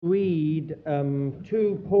Read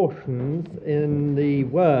two portions in the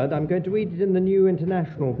Word. I'm going to read it in the New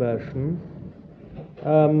International Version.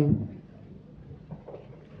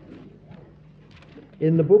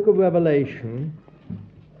 In the book of Revelation,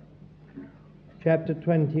 chapter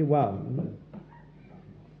 21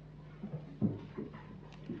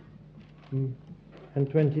 and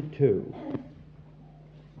 22.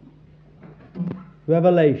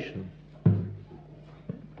 Revelation.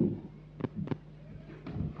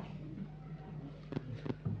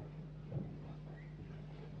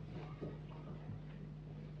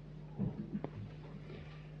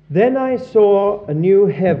 Then I saw a new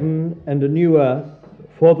heaven and a new earth,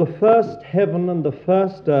 for the first heaven and the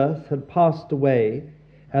first earth had passed away,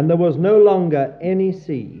 and there was no longer any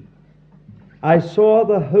sea. I saw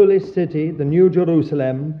the holy city, the New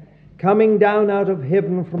Jerusalem, coming down out of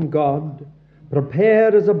heaven from God,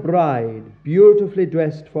 prepared as a bride, beautifully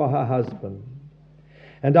dressed for her husband.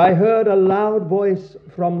 And I heard a loud voice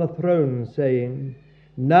from the throne saying,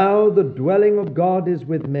 "Now the dwelling of God is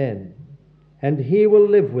with men, and he will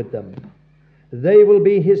live with them. They will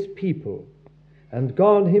be his people, and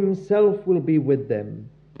God himself will be with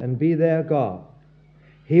them and be their God.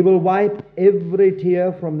 He will wipe every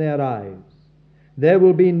tear from their eyes. There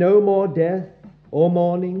will be no more death, or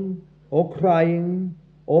mourning, or crying,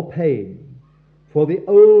 or pain, for the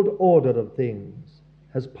old order of things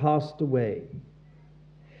has passed away."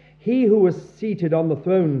 He who was seated on the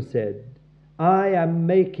throne said, "I am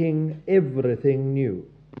making everything new."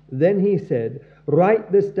 Then he said,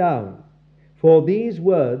 "Write this down, for these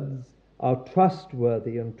words are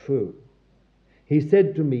trustworthy and true." He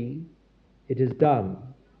said to me, "It is done.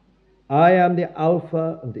 I am the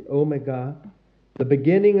Alpha and the Omega, the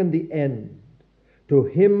beginning and the end. To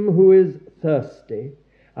him who is thirsty,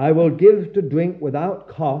 I will give to drink without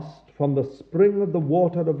cost from the spring of the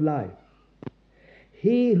water of life.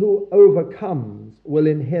 He who overcomes will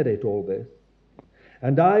inherit all this,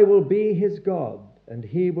 and I will be his God, and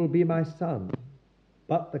he will be my son.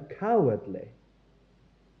 But the cowardly,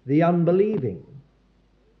 the unbelieving,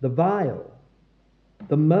 the vile,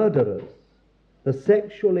 the murderers, the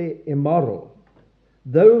sexually immoral,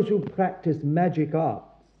 those who practice magic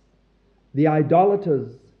arts, the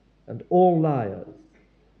idolaters, and all liars,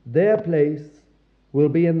 their place will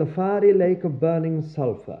be in the fiery lake of burning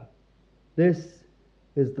sulfur. This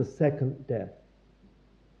is the second death."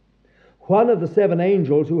 One of the seven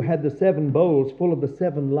angels who had the seven bowls full of the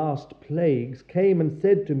seven last plagues came and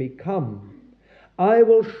said to me, "Come, I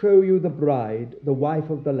will show you the bride, the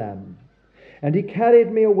wife of the Lamb." And he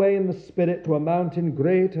carried me away in the Spirit to a mountain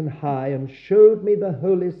great and high, and showed me the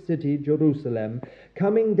holy city, Jerusalem,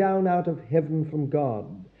 coming down out of heaven from God.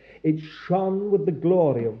 It shone with the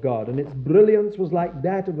glory of God, and its brilliance was like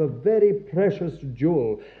that of a very precious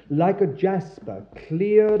jewel, like a jasper,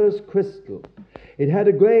 clear as crystal. It had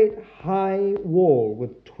a great high wall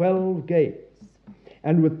with 12 gates,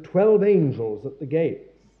 and with 12 angels at the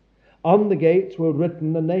gates. On the gates were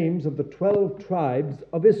written the names of the 12 tribes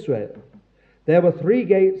of Israel. There were 3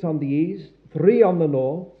 gates on the east, 3 on the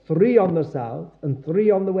north, 3 on the south, and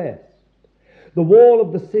 3 on the west. The wall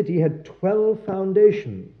of the city had 12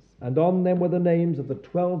 foundations, and on them were the names of the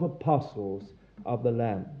 12 apostles of the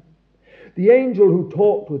Lamb. The angel who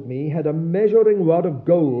talked with me had a measuring rod of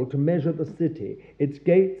gold to measure the city, its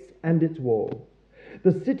gates and its wall.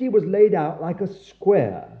 The city was laid out like a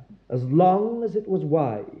square, as long as it was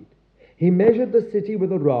wide. He measured the city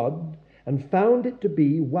with a rod and found it to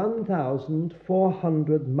be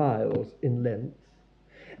 1,400 miles in length,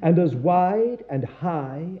 and as wide and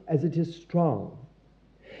high as it is strong.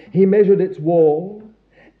 He measured its wall,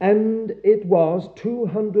 and it was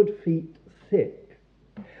 200 feet thick,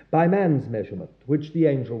 by man's measurement, which the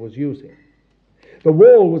angel was using. The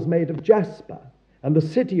wall was made of jasper, and the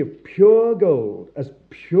city of pure gold, as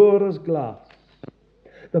pure as glass.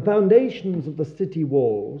 The foundations of the city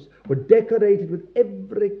walls were decorated with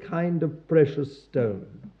every kind of precious stone.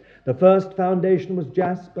 The first foundation was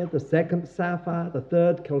jasper, the second sapphire, the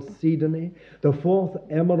third chalcedony, the fourth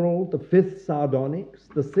emerald, the fifth sardonyx,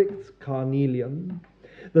 the sixth carnelian,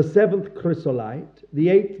 the seventh chrysolite, the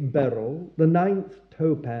eighth beryl, the ninth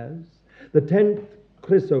topaz, the 10th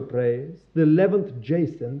chrysoprase, the 11th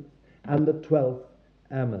jacinth, and the 12th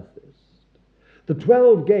amethyst. The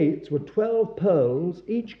 12 gates were 12 pearls,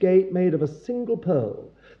 each gate made of a single pearl.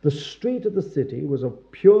 The street of the city was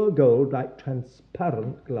of pure gold, like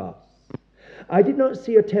transparent glass. I did not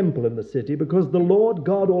see a temple in the city, because the Lord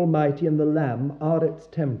God Almighty and the Lamb are its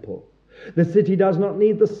temple. The city does not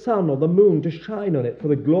need the sun or the moon to shine on it, for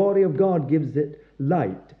the glory of God gives it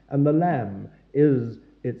light, and the Lamb is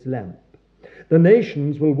its lamp. The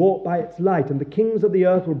nations will walk by its light, and the kings of the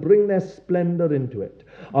earth will bring their splendor into it.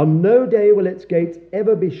 On no day will its gates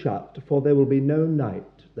ever be shut, for there will be no night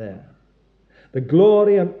there. The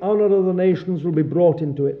glory and honor of the nations will be brought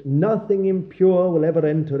into it. Nothing impure will ever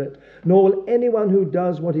enter it, nor will anyone who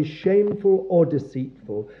does what is shameful or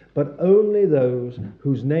deceitful, but only those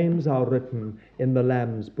whose names are written in the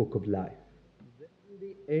Lamb's book of life. Then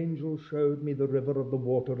the angel showed me the river of the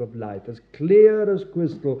water of life, as clear as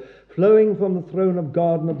crystal, flowing from the throne of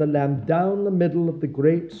God and of the Lamb down the middle of the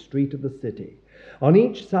great street of the city. On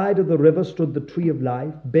each side of the river stood the tree of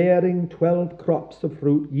life, bearing 12 crops of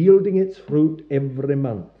fruit, yielding its fruit every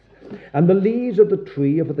month. And the leaves of the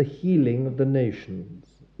tree are for the healing of the nations.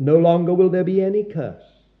 No longer will there be any curse.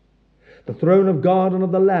 The throne of God and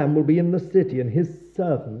of the Lamb will be in the city, and his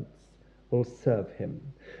servants will serve him.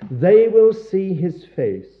 They will see his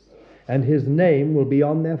face, and his name will be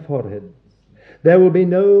on their foreheads. There will be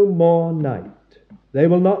no more night. They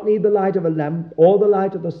will not need the light of a lamp or the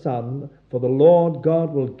light of the sun, for the Lord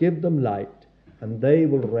God will give them light, and they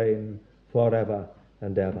will reign forever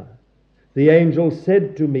and ever. The angel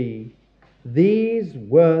said to me, "These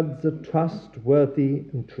words are trustworthy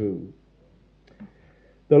and true.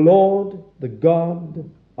 The Lord, the God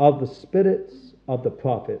of the spirits of the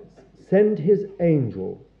prophets, sent his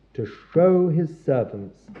angel to show his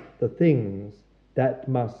servants the things that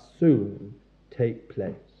must soon take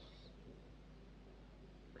place."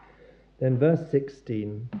 Then verse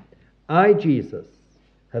 16, "I, Jesus,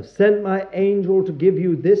 have sent my angel to give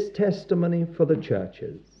you this testimony for the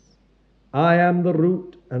churches. I am the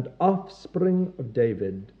root and offspring of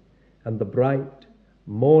David, and the bright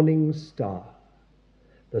morning star.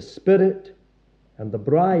 The Spirit and the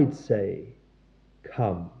bride say,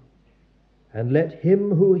 'Come.' And let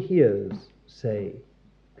him who hears say,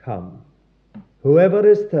 'Come.' Whoever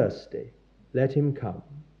is thirsty, let him come,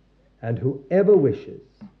 and whoever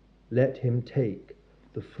wishes, let him take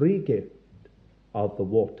the free gift of the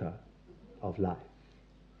water of life."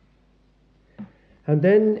 And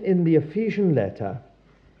then in the Ephesian letter,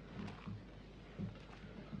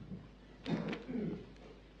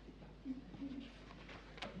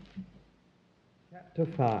 chapter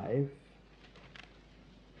 5,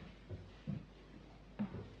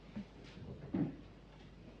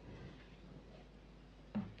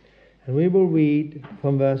 and we will read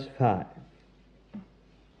from verse 5.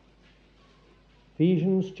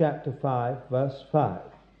 Ephesians chapter 5, verse 5.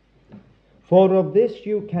 "For of this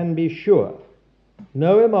you can be sure,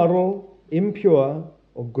 no immoral, impure,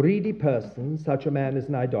 or greedy person, such a man as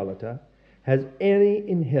an idolater, has any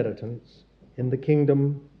inheritance in the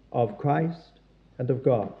kingdom of Christ and of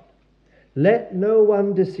God. Let no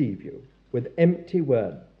one deceive you with empty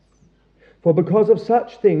words. For because of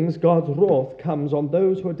such things God's wrath comes on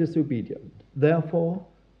those who are disobedient. Therefore,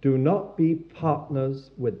 do not be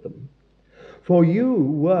partners with them. For you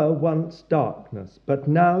were once darkness, but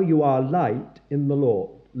now you are light in the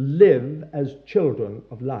Lord. Live as children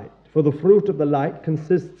of light. For the fruit of the light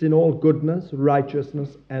consists in all goodness,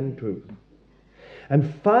 righteousness, and truth. And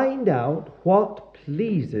find out what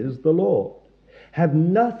pleases the Lord. Have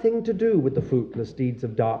nothing to do with the fruitless deeds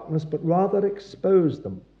of darkness, but rather expose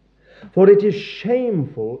them. For it is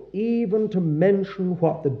shameful even to mention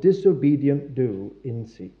what the disobedient do in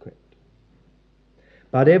secret.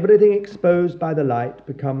 But everything exposed by the light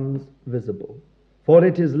becomes visible, for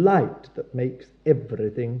it is light that makes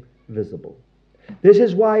everything visible. This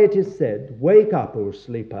is why it is said, 'Wake up, O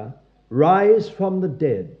sleeper, rise from the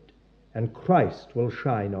dead, and Christ will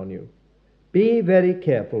shine on you.' Be very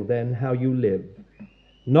careful then how you live,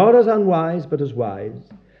 not as unwise but as wise,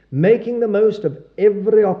 making the most of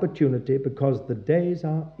every opportunity, because the days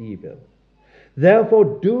are evil.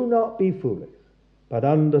 Therefore do not be foolish, but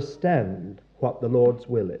understand what the Lord's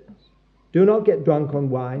will is. Do not get drunk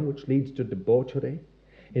on wine, which leads to debauchery.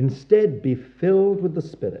 Instead, be filled with the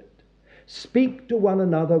Spirit. Speak to one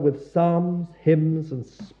another with psalms, hymns, and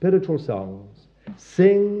spiritual songs.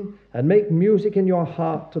 Sing and make music in your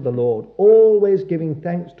heart to the Lord, always giving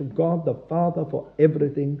thanks to God the Father for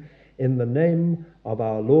everything, in the name of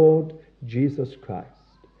our Lord Jesus Christ.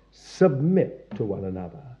 Submit to one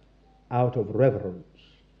another out of reverence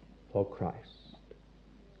for Christ."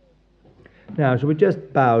 Now, shall we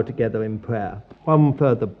just bow together in prayer? One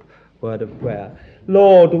further word of prayer.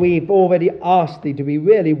 Lord, we've already asked thee to be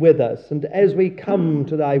really with us, and as we come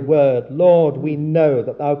to thy word, Lord, we know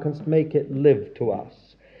that thou canst make it live to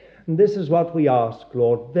us. And this is what we ask,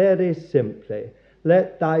 Lord, very simply.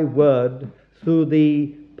 Let thy word, through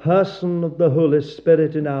the person of the Holy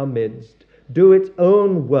Spirit in our midst, do its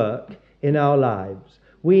own work in our lives.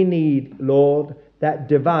 We need, Lord, that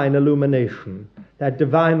divine illumination, that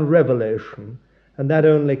divine revelation, and that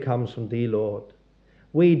only comes from thee, Lord.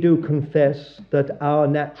 We do confess that our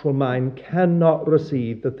natural mind cannot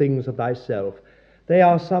receive the things of thyself. They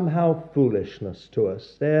are somehow foolishness to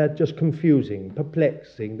us. They're just confusing,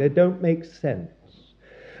 perplexing. They don't make sense.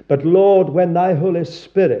 But Lord, when thy Holy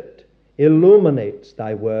Spirit illuminates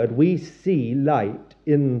thy word, we see light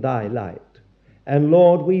in thy light. And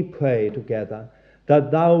Lord, we pray together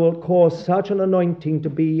that thou wilt cause such an anointing to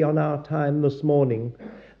be on our time this morning,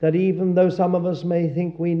 that even though some of us may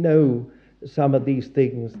think we know some of these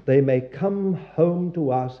things, they may come home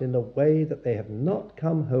to us in a way that they have not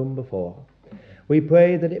come home before. We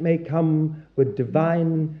pray that it may come with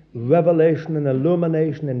divine revelation and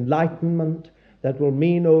illumination, enlightenment, that will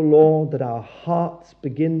mean, O Lord, that our hearts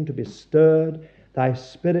begin to be stirred, thy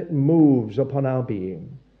Spirit moves upon our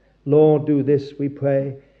being. Lord, do this, we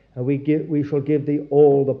pray, and we shall give thee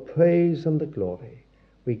all the praise and the glory.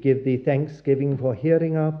 We give thee thanksgiving for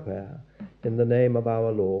hearing our prayer, in the name of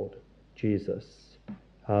our Lord Jesus.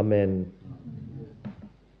 Amen.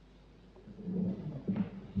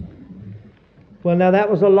 Well, now that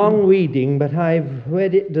was a long reading, but I've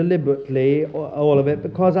read it deliberately, all of it,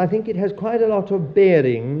 because I think it has quite a lot of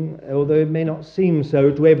bearing, although it may not seem so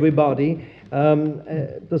to everybody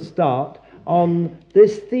at the start, on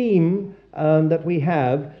this theme that we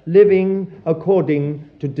have, living according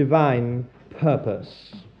to divine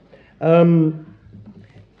purpose.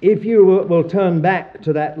 If you will turn back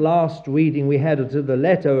to that last reading we had to the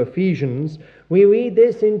letter Ephesians, we read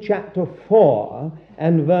this in chapter 4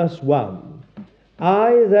 and verse 1.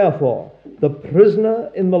 I, therefore, the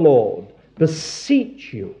prisoner in the Lord,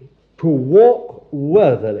 beseech you to walk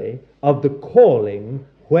worthily of the calling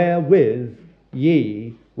wherewith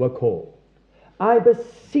ye were called. I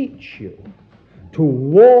beseech you to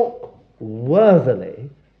walk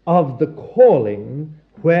worthily of the calling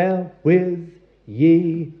wherewith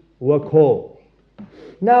ye were called.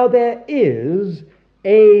 Now there is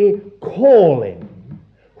a calling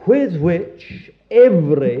with which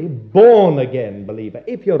every born-again believer,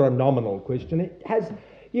 if you're a nominal Christian,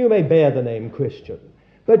 you may bear the name Christian,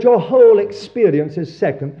 but your whole experience is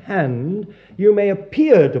second-hand. You may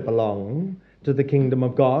appear to belong to the kingdom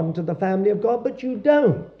of God and to the family of God, but you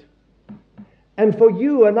don't. And for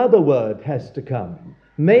you, another word has to come.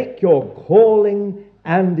 Make your calling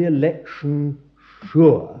and election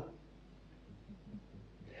sure.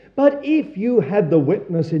 But if you had the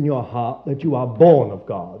witness in your heart that you are born of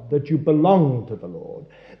God, that you belong to the Lord,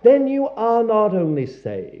 then you are not only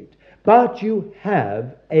saved, but you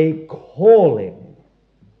have a calling.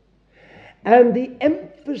 And the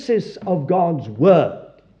emphasis of God's word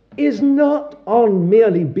is not on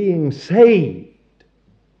merely being saved,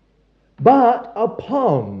 but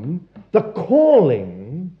upon the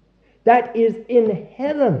calling that is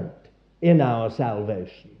inherent in our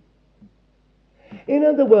salvation. In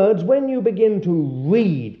other words, when you begin to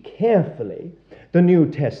read carefully the New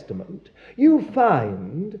Testament, you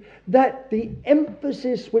find that the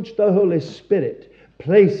emphasis which the Holy Spirit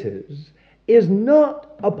places is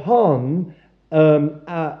not upon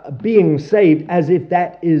being saved as if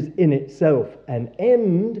that is in itself an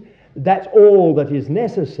end, that's all that is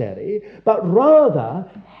necessary, but rather,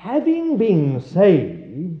 having been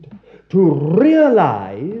saved, to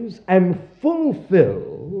realize and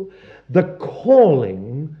fulfill the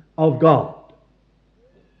calling of God.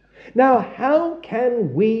 Now, how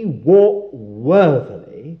can we walk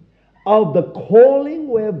worthily of the calling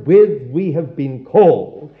wherewith we have been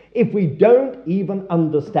called if we don't even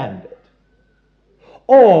understand it?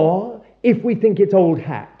 Or if we think it's old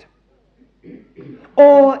hat?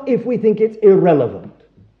 Or if we think it's irrelevant?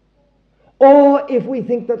 Or if we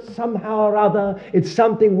think that somehow or other it's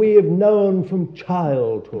something we have known from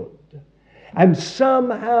childhood, and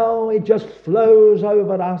somehow it just flows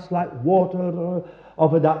over us like water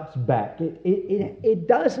off a duck's back. It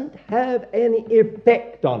doesn't have any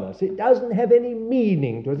effect on us. It doesn't have any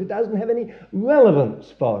meaning to us. It doesn't have any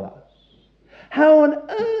relevance for us. How on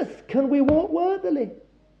earth can we walk worthily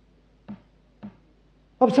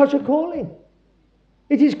of such a calling?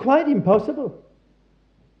 It is quite impossible.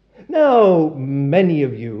 Now, many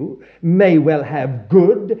of you may well have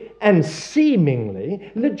good and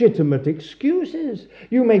seemingly legitimate excuses.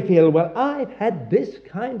 You may feel, well, I've had this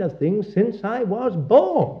kind of thing since I was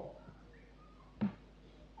born.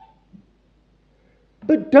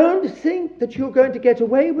 But don't think that you're going to get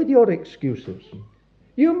away with your excuses.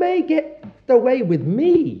 You may get away with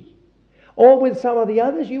me, or with some of the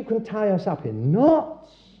others. You can tie us up in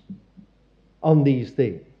knots on these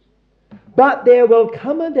things. But there will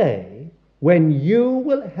come a day when you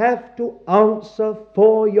will have to answer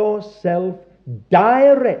for yourself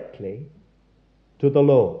directly to the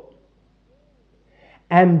Lord.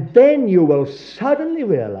 And then you will suddenly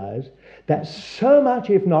realize that so much,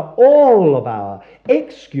 if not all, of our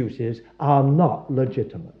excuses are not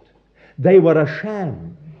legitimate. They were a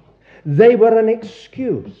sham. They were an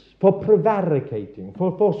excuse for prevaricating,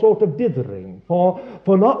 for sort of dithering, for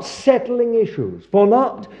not settling issues, for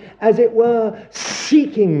not, as it were,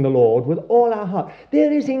 seeking the Lord with all our heart.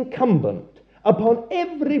 There is incumbent upon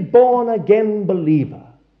every born-again believer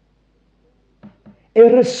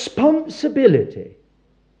a responsibility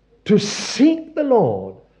to seek the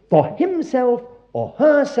Lord for himself or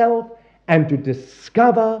herself and to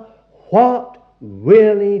discover what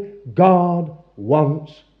really God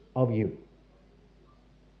wants of you.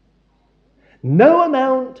 No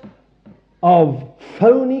amount of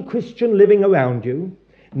phony Christian living around you,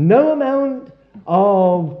 no amount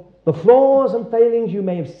of the flaws and failings you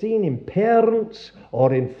may have seen in parents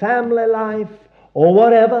or in family life or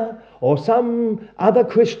whatever, or some other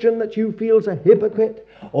Christian that you feel's a hypocrite,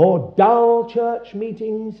 or dull church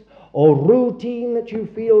meetings, or routine that you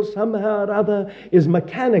feel somehow or other is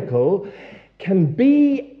mechanical, can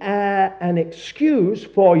be an excuse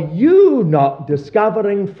for you not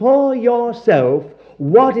discovering for yourself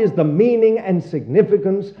what is the meaning and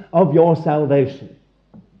significance of your salvation.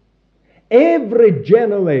 Every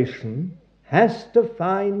generation has to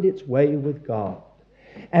find its way with God.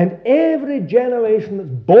 And every generation that's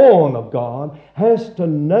born of God has to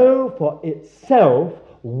know for itself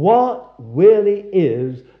what really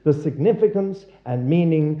is the significance and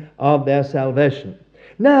meaning of their salvation.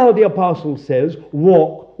 Now the apostle says,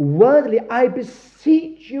 walk worthily. I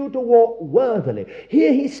beseech you to walk worthily.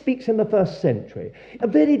 Here he speaks in the first century. A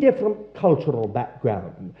very different cultural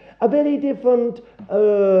background. A very different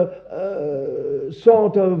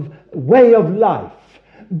sort of way of life.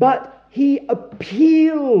 But he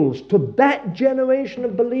appeals to that generation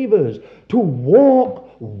of believers to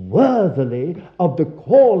walk worthily of the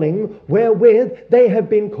calling wherewith they have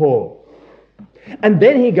been called. And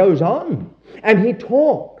then he goes on and he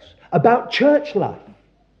talks about church life,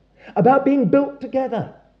 about being built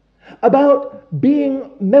together, about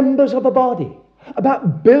being members of a body,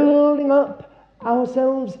 about building up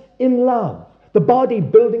ourselves in love. The body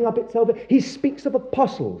building up itself. He speaks of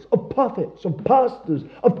apostles, of prophets, of pastors,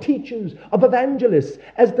 of teachers, of evangelists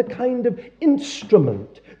as the kind of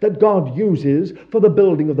instrument that God uses for the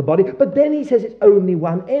building of the body. But then he says it's only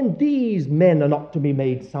one end. These men are not to be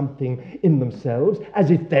made something in themselves,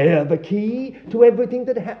 as if they're the key to everything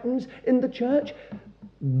that happens in the church.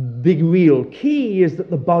 The real key is that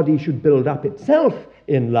the body should build up itself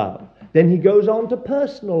in love. Then he goes on to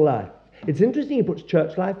personal life. It's interesting, he puts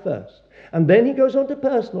church life first. And then he goes on to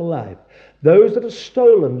personal life. Those that are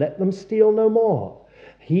stolen, let them steal no more.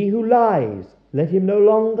 He who lies, let him no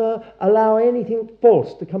longer allow anything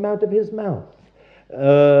false to come out of his mouth.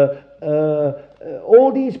 All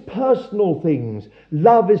these personal things.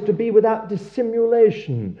 Love is to be without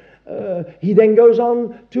dissimulation. He then goes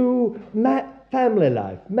on to family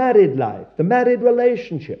life, married life, the married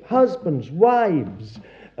relationship, husbands, wives.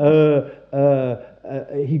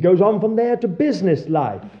 He goes on from there to business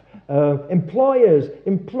life. Employers,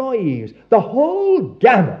 employees, the whole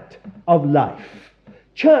gamut of life.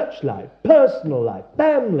 Church life, personal life,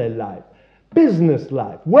 family life, business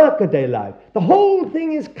life, workaday life. The whole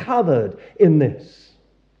thing is covered in this.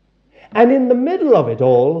 And in the middle of it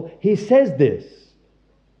all, he says this,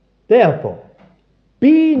 therefore,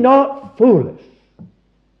 be not foolish,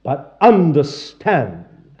 but understand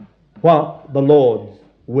what the Lord's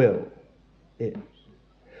will is.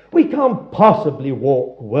 We can't possibly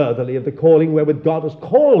walk worthily of the calling wherewith God has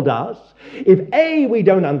called us if A, we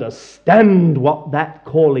don't understand what that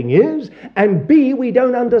calling is, and B, we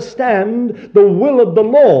don't understand the will of the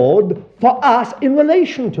Lord for us in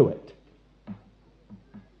relation to it.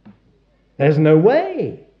 There's no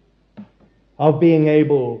way of being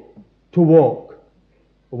able to walk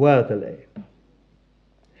worthily.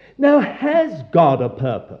 Now, has God a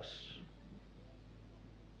purpose?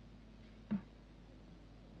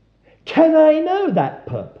 Can I know that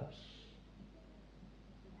purpose?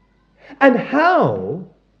 And how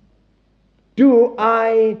do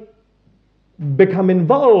I become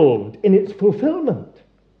involved in its fulfillment?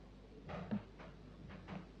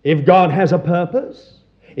 If God has a purpose,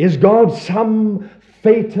 is God some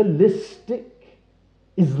fatalistic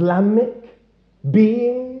Islamic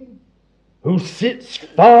being who sits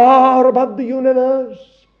far above the universe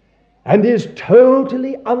and is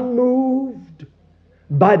totally unmoved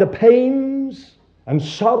by the pains and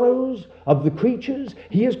sorrows of the creatures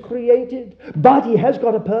he has created? But he has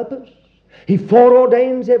got a purpose. He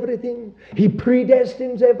foreordains everything. He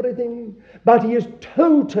predestines everything. But he is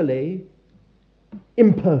totally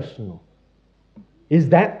impersonal. Is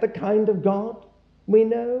that the kind of God we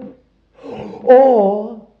know?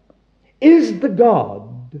 Or is the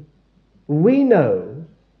God we know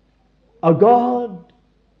a God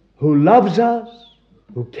who loves us,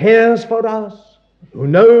 who cares for us, who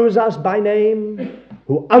knows us by name,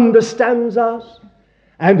 who understands us,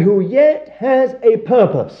 and who yet has a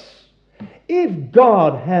purpose? If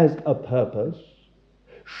God has a purpose,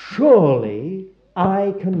 surely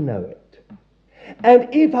I can know it. And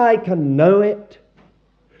if I can know it,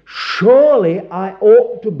 surely I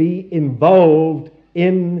ought to be involved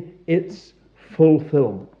in its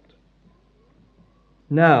fulfillment.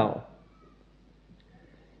 Now,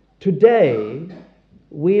 today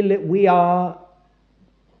we are,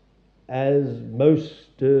 as most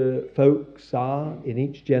folks are in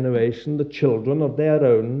each generation, the children of their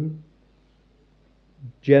own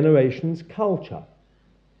generation's culture.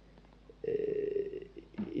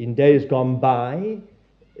 In days gone by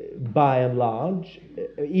and large,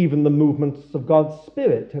 even the movements of God's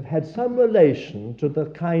Spirit have had some relation to the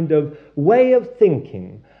kind of way of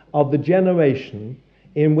thinking of the generation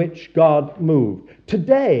in which God moved.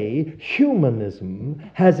 Today, humanism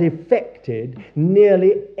has affected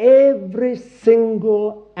nearly every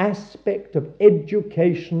single aspect of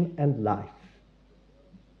education and life.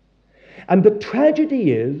 And the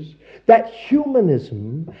tragedy is that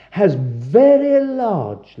humanism has very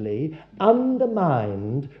largely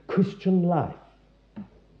undermined Christian life.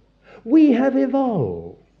 We have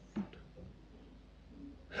evolved.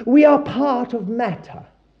 We are part of matter.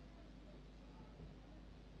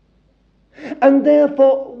 And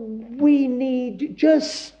therefore, we need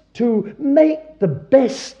just to make the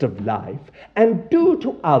best of life and do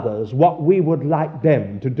to others what we would like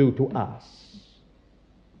them to do to us.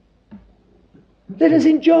 Let us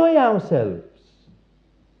enjoy ourselves.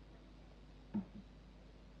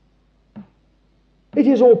 It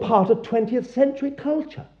is all part of 20th century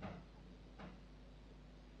culture.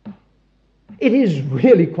 It is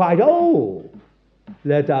really quite old.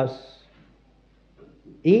 Let us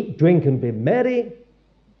eat, drink, and be merry,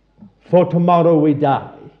 for tomorrow we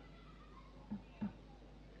die.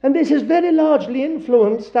 And this has very largely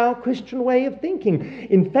influenced our Christian way of thinking.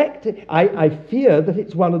 In fact, I fear that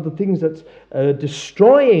it's one of the things that's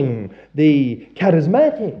destroying the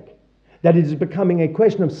charismatic, that it is becoming a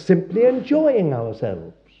question of simply enjoying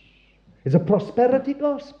ourselves. It's a prosperity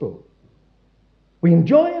gospel. We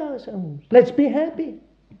enjoy ourselves. Let's be happy.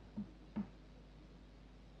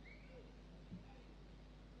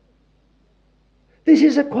 This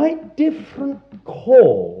is a quite different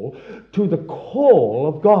call to the call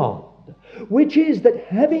of God, which is that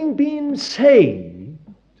having been saved,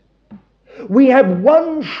 we have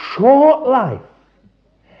one short life.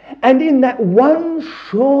 And in that one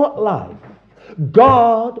short life,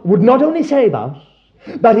 God would not only save us,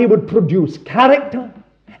 but he would produce character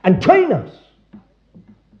and train us.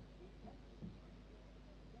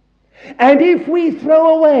 And if we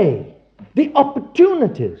throw away the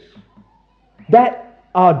opportunities that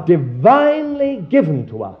are divinely given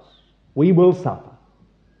to us, we will suffer.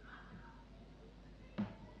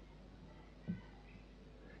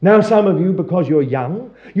 Now, some of you, because you're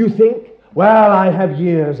young, you think, well, I have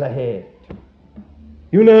years ahead.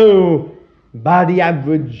 You know, by the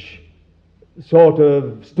average sort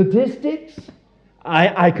of statistics,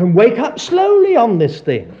 I can wake up slowly on this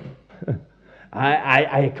thing.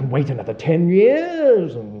 I can wait another 10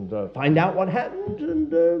 years and find out what happened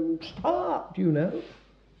and start, you know.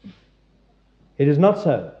 It is not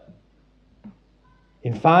so.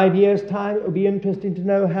 In 5 years' time, it will be interesting to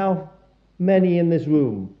know how many in this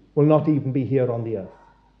room will not even be here on the earth.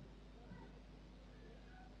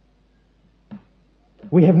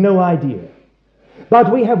 We have no idea.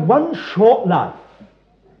 But we have one short life.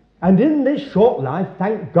 And in this short life,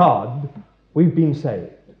 thank God, we've been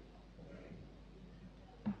saved.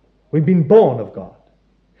 We've been born of God.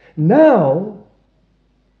 Now,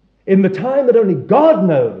 in the time that only God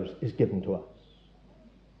knows is given to us,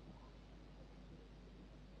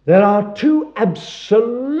 there are two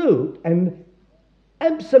absolute and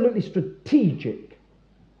absolutely strategic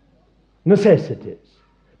necessities.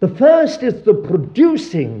 The first is the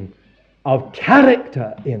producing of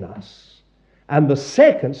character in us, and the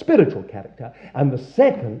second, spiritual character, and the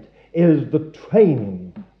second is the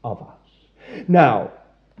training of us. Now,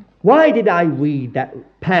 why did I read that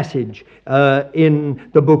passage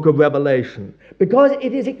in the book of Revelation? Because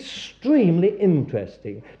it is extremely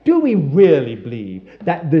interesting. Do we really believe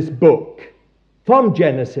that this book, from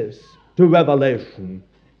Genesis to Revelation,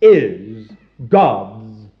 is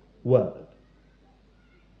God's Word?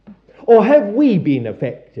 Or have we been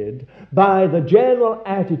affected by the general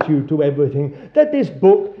attitude to everything that this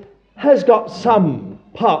book has got some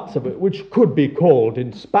parts of it which could be called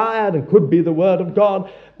inspired and could be the Word of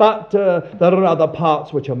God, but there are other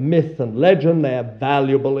parts which are myth and legend. They are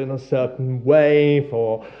valuable in a certain way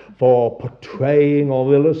for portraying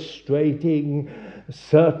or illustrating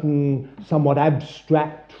certain somewhat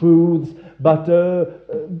abstract truths, but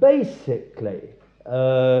basically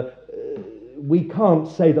we can't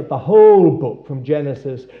say that the whole book from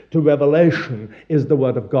Genesis to Revelation is the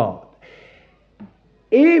Word of God.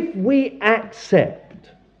 If we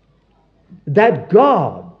accept that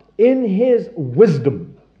God, in his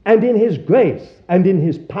wisdom and in his grace and in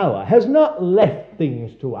his power, has not left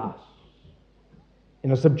things to us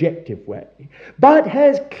in a subjective way, but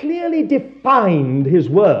has clearly defined his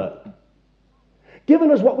word,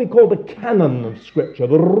 given us what we call the canon of Scripture,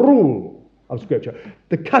 the rule of Scripture,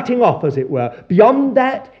 the cutting off, as it were. Beyond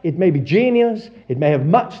that, it may be genius, it may have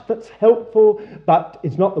much that's helpful, but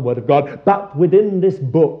it's not the Word of God. But within this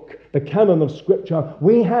book, the canon of Scripture,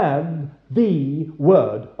 we have the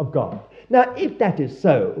Word of God. Now, if that is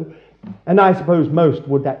so, and I suppose most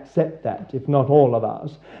would accept that, if not all of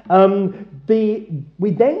us,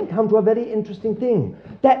 we then come to a very interesting thing,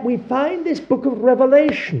 that we find this book of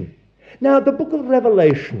Revelation. Now, the book of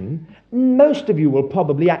Revelation, most of you will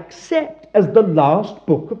probably accept as the last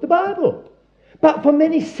book of the Bible. But for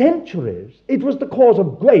many centuries, it was the cause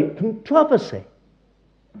of great controversy.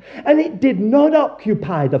 And it did not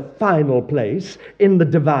occupy the final place in the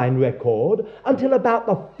divine record until about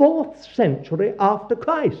the 4th century after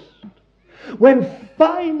Christ, when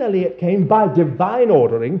finally it came by divine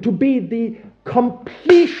ordering to be the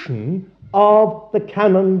completion of the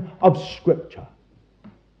canon of Scripture.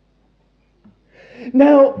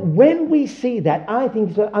 Now, when we see that, I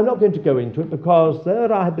think, I'm not going to go into it because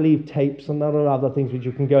there are, I believe, tapes and there are other things which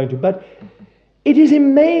you can go into, but it is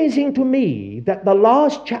amazing to me that the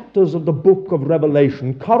last chapters of the book of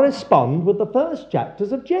Revelation correspond with the first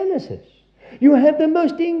chapters of Genesis. You have the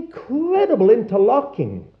most incredible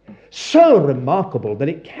interlocking, so remarkable that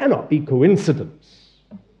it cannot be coincidence.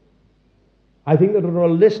 I think there are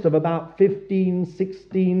a list of about 15,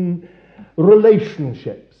 16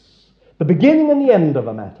 relationships, the beginning and the end of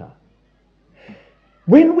a matter.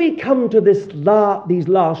 When we come to these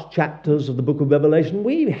last chapters of the book of Revelation,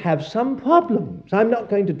 we have some problems. I'm not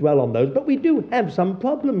going to dwell on those, but we do have some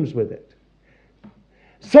problems with it.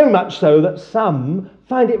 So much so that some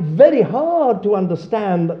find it very hard to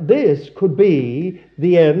understand that this could be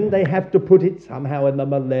the end. They have to put it somehow in the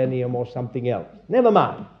millennium or something else. Never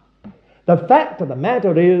mind. The fact of the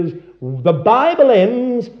matter is, the Bible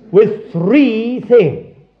ends with 3 things.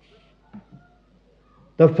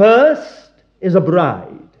 The first is a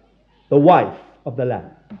bride, the wife of the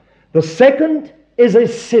Lamb. The second is a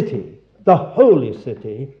city, the holy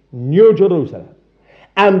city, New Jerusalem.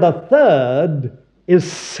 And the third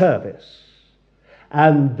is service.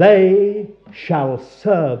 And they shall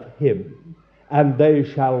serve him, and they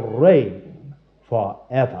shall reign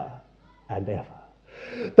forever and ever.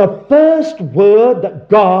 The first word that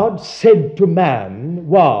God said to man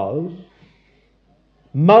was,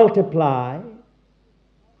 multiply,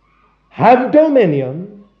 have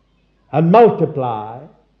dominion, and multiply,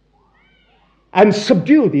 and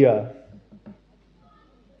subdue the earth.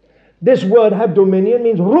 This word, have dominion,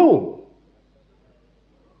 means rule.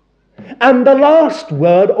 And the last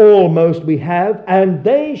word almost we have, and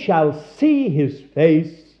they shall see his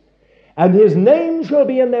face, and his name shall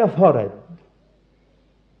be in their forehead,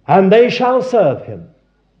 and they shall serve him,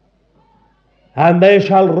 and they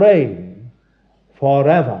shall reign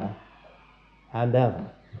forever and ever.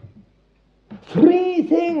 3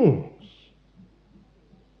 things.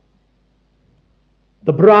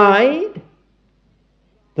 The bride,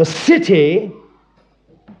 the city,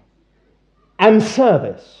 and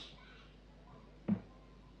service.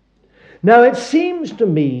 Now it seems to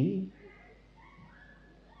me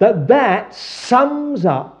that sums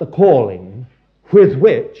up the calling with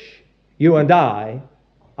which you and I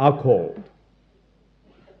are called.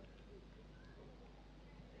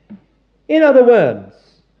 In other words,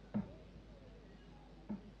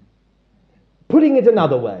 putting it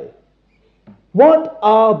another way, what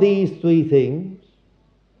are these 3 things?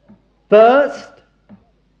 First,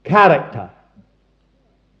 character.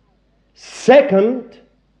 Second,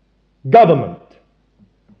 government.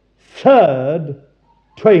 Third,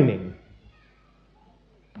 training.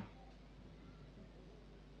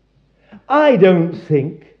 I don't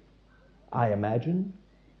think, I imagine,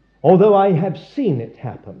 although I have seen it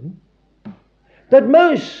happen, that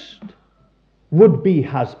most would-be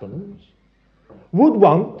husbands would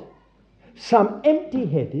want some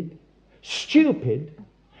empty-headed, stupid,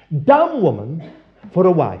 dumb woman for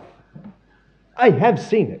a wife. I have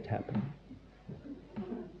seen it happen.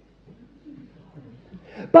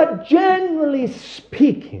 But generally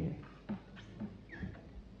speaking,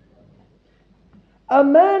 a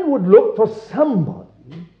man would look for somebody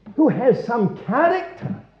who has some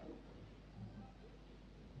character,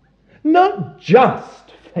 not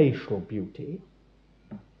just facial beauty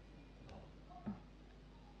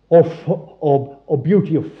or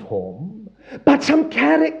beauty of form, but some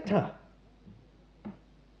character.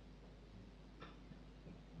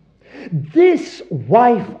 This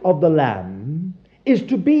wife of the Lamb is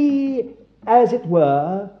to be, as it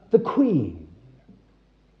were, the queen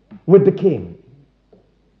with the king.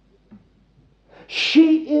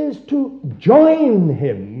 She is to join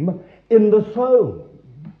him in the throne.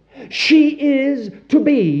 She is to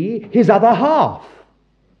be his other half.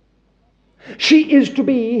 She is to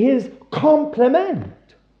be his complement.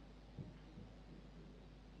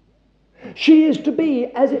 She is to be,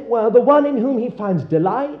 as it were, the one in whom he finds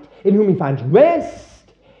delight, in whom he finds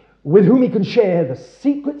rest, with whom he can share the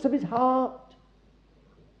secrets of his heart.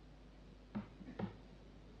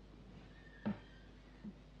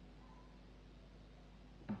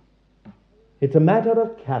 It's a matter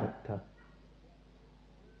of character.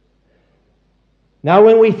 Now,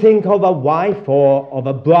 when we think of a wife or of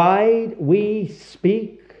a bride, we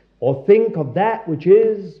speak or think of that which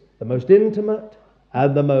is the most intimate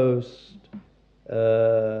and the most,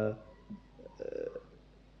 the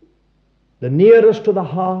nearest to the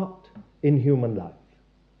heart in human life.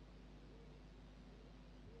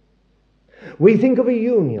 We think of a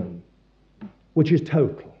union which is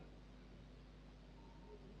total.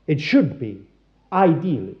 It should be,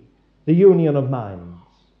 ideally, the union of minds,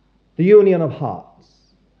 the union of hearts,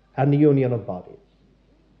 and the union of bodies.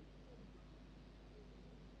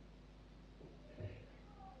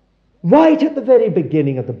 Right at the very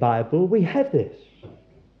beginning of the Bible, we have this.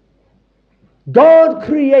 God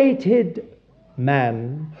created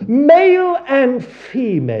man, male and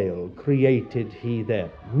female created he them.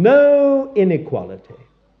 No inequality.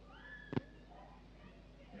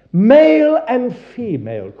 Male and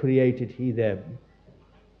female created he them.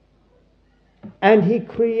 And he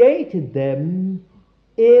created them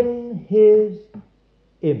in his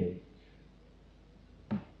image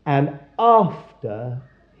and after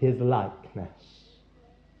his likeness.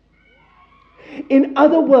 In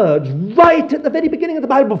other words, right at the very beginning of the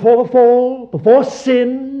Bible, before the fall, before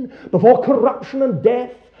sin, before corruption and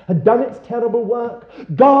death had done its terrible work,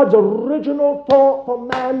 God's original thought for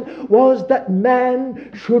man was that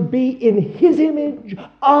man should be in his image,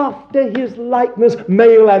 after his likeness,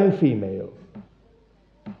 male and female.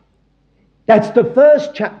 That's the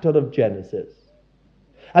first chapter of Genesis,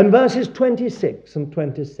 and verses 26 and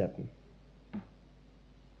 27.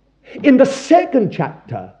 In the second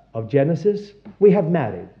chapter of Genesis, we have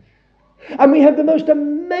marriage, and we have the most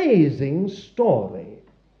amazing story.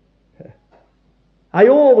 I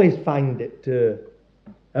always find it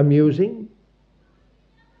amusing.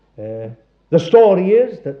 The story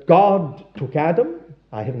is that God took Adam.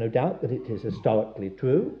 I have no doubt that it is historically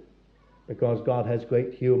true, because God has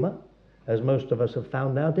great humor, as most of us have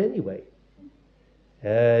found out anyway.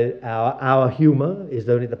 Our humor is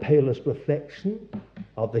only the palest reflection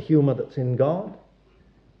of the humor that's in God.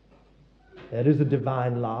 There is a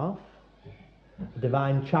divine laugh, a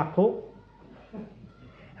divine chuckle,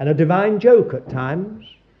 and a divine joke at times.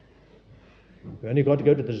 You've only got to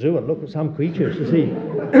go to the zoo and look at some creatures to see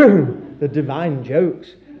the divine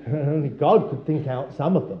jokes. Only God could think out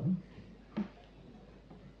some of them.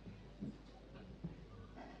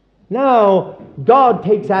 Now, God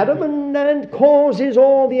takes Adam and causes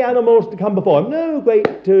all the animals to come before him. No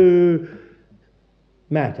great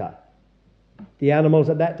matter. The animals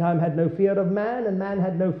at that time had no fear of man, and man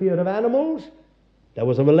had no fear of animals. There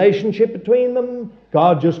was a relationship between them.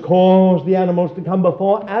 God just caused the animals to come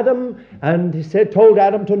before Adam, and he told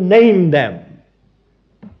Adam to name them.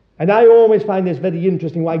 And I always find this very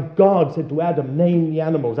interesting, why God said to Adam, name the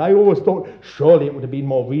animals. I always thought, surely it would have been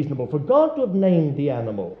more reasonable for God to have named the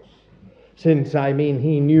animals. Since,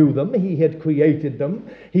 he knew them, he had created them.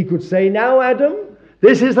 He could say, now, Adam,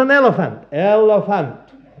 this is an elephant. Elephant,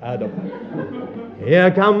 Adam. Here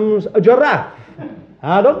comes a giraffe.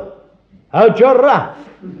 Adam, a giraffe.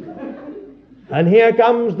 And here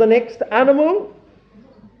comes the next animal.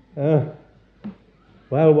 Well,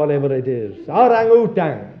 whatever it is.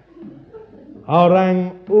 Orang-utang.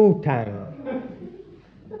 Orang-utang.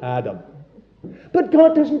 Adam. But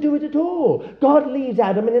God doesn't do it at all. God leaves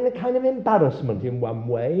Adam in a kind of embarrassment in one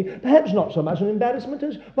way, perhaps not so much an embarrassment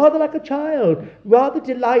as rather like a child, rather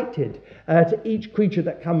delighted at each creature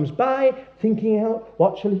that comes by, thinking out,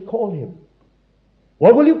 what shall he call him?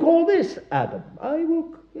 What will you call this, Adam? I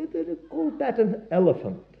will call that an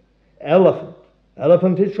elephant. Elephant.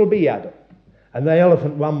 Elephant it shall be, Adam. And the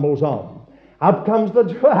elephant rumbles on. Up comes the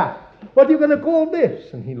giraffe. What are you going to call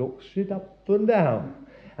this? And he looks it up and down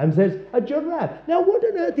and says, a giraffe. Now, what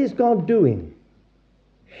on earth is God doing?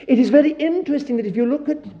 It is very interesting that if you look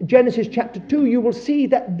at Genesis chapter 2, you will see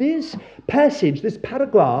that this passage, this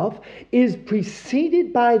paragraph, is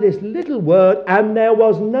preceded by this little word, and there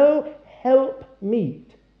was no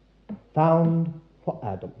helpmeet found for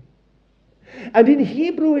Adam. And in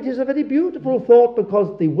Hebrew it is a very beautiful thought,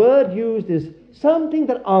 because the word used is something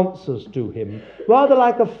that answers to him, rather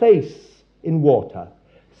like a face in water,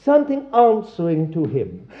 something answering to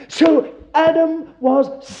him. So Adam was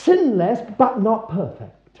sinless but not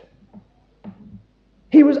perfect.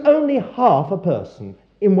 He was only half a person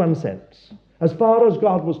in one sense, as far as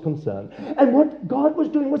God was concerned. And what God was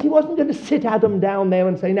doing was he wasn't going to sit Adam down there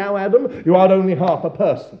and say, now Adam, you are only half a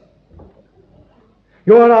person.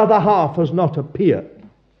 Your other half has not appeared.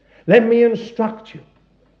 Let me instruct you.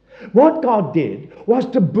 What God did was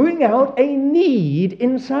to bring out a need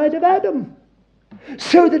inside of Adam.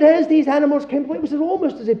 So that as these animals came, it was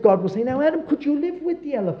almost as if God was saying, now Adam, could you live with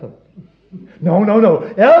the elephant? No,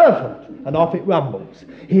 elephant. And off it rumbles.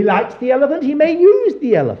 He likes the elephant. He may use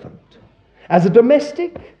the elephant as a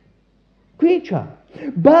domestic creature.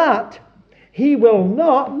 But he will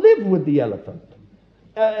not live with the elephant.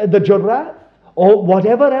 The giraffe, or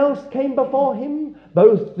whatever else came before him,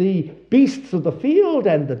 both the beasts of the field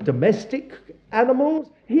and the domestic animals,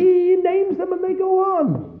 he names them and they go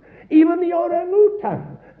on. Even the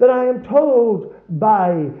orangutan, that I am told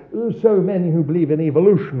by so many who believe in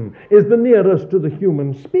evolution, is the nearest to the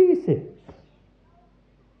human species.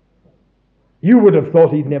 You would have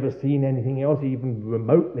thought he'd never seen anything else even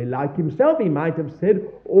remotely like himself. He might have said,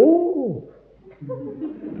 oh,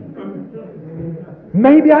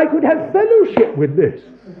 maybe I could have fellowship with this.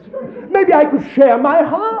 Maybe I could share my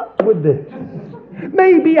heart with this.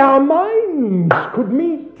 Maybe our minds could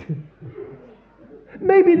meet.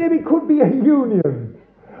 Maybe there could be a union,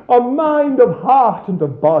 a mind of heart and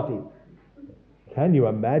of body. Can you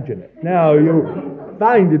imagine it? Now you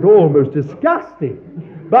find it almost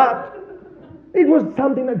disgusting, but it was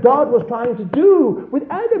something that God was trying to do with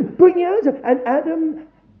Adam, bringing Adam. And Adam,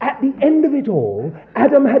 at the end of it all,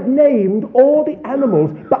 Adam had named all the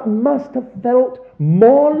animals, but must have felt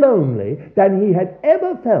more lonely than he had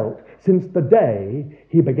ever felt since the day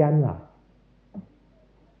he began life.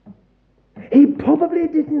 He probably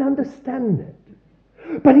didn't understand it,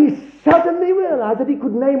 but he suddenly realized that he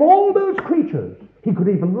could name all those creatures. He could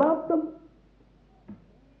even love them.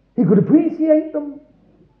 He could appreciate them.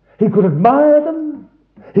 He could admire them.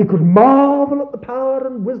 He could marvel at the power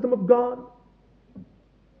and wisdom of God.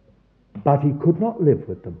 But he could not live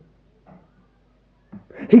with them.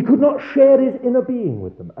 He could not share his inner being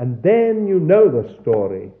with them. And then you know the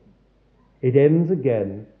story. It ends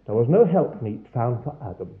again. There was no helpmeet found for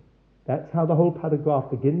Adam. That's how the whole paragraph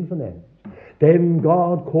begins and ends. Then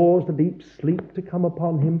God caused a deep sleep to come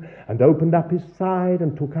upon him, and opened up his side,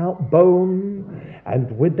 and took out bone,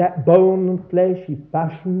 and with that bone and flesh he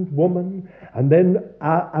fashioned woman. And then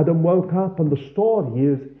Adam woke up, and the story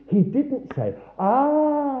is he didn't say,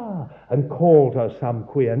 and called her some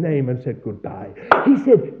queer name and said goodbye. He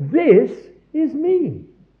said, this is me.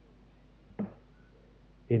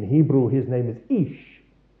 In Hebrew his name is Ish,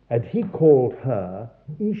 and he called her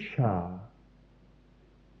Isha,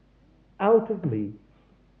 out of me.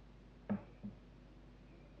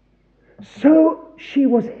 So she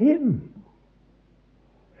was him.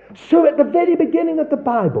 So at the very beginning of the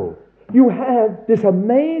Bible, you have this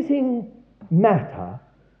amazing matter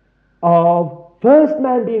of first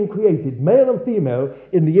man being created, male and female,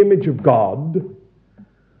 in the image of God,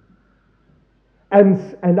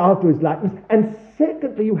 and after his likeness. And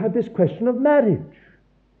secondly, you have this question of marriage.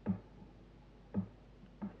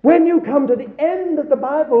 When you come to the end of the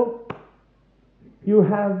Bible, you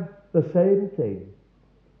have the same thing.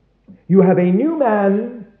 You have a new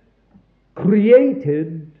man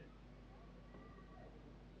created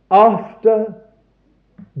after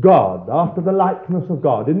God, after the likeness of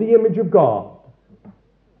God, in the image of God.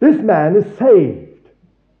 This man is saved,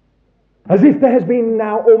 as if there has been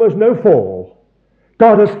now almost no fall.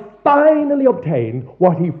 God has finally obtained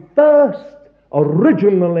what he first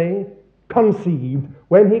originally conceived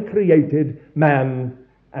when he created man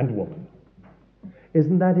and woman.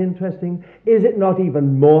 Isn't that interesting? Is it not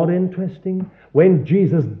even more interesting when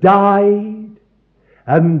Jesus died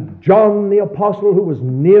and John the Apostle, who was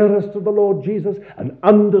nearest to the Lord Jesus and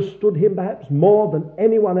understood him perhaps more than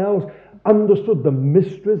anyone else, understood the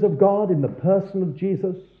mysteries of God in the person of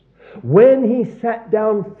Jesus, when he sat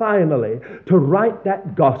down finally to write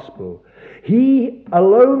that gospel, he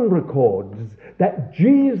alone records that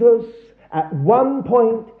Jesus at one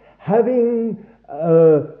point having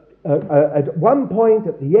at one point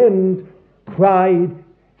at the end cried,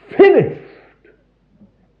 "Finished!"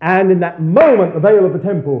 And in that moment the veil of the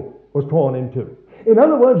temple was torn in two. In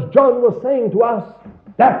other words, John was saying to us,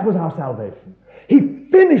 that was our salvation. He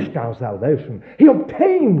finished our salvation. He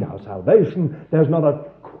obtained our salvation. There's not a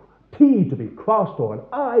T to be crossed or an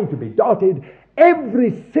I to be dotted.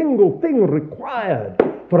 Every single thing required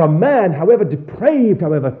for a man, however depraved,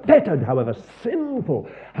 however fettered, however sinful,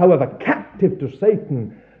 however captive to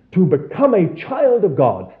Satan, to become a child of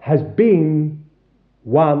God, has been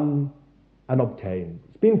won and obtained.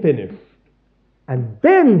 It's been finished. And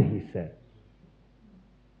then he says,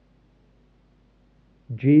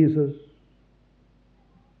 Jesus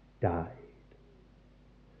died.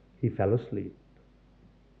 He fell asleep.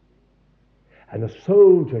 And a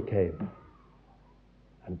soldier came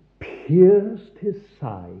and pierced his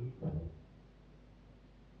side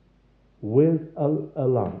with a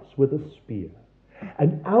lance, with a spear.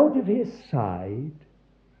 And out of his side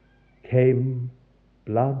came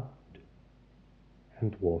blood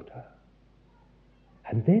and water.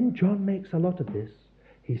 And then John makes a lot of this.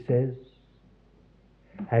 He says,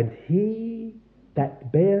 and he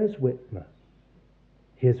that bears witness,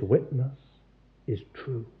 his witness is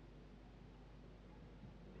true.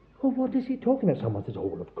 Well, what is he talking about? Someone says, oh,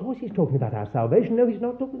 well, of course he's talking about our salvation. No, he's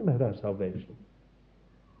not talking about our salvation.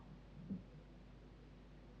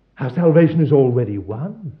 Our salvation is already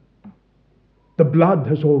won. The blood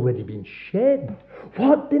has already been shed.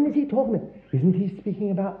 What then is he talking about? Isn't he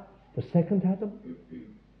speaking about the second Adam?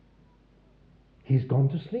 He's gone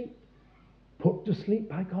to sleep, put to sleep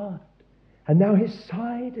by God. And now his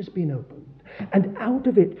side has been opened, and out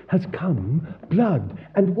of it has come blood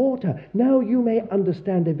and water. Now you may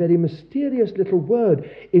understand a very mysterious little word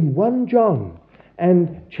in 1 John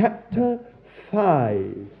and chapter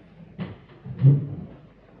 5.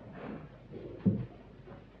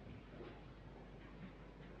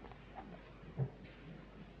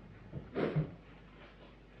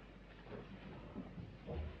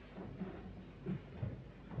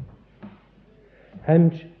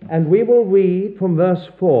 And we will read from verse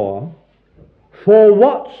 4, for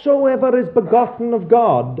whatsoever is begotten of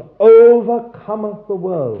God overcometh the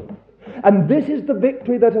world. And this is the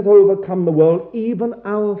victory that hath overcome the world, even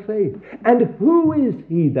our faith. And who is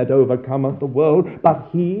he that overcometh the world, but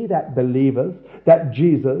he that believeth that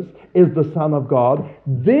Jesus is the Son of God?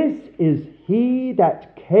 This is he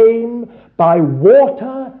that came by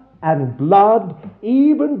water and blood,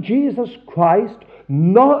 even Jesus Christ,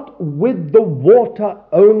 not with the water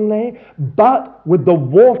only, but with the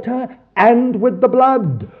water and with the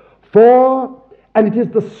blood. And it is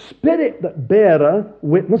the Spirit that beareth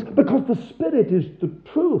witness, because the Spirit is the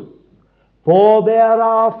truth. For there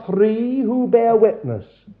are three who bear witness: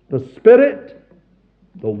 the Spirit,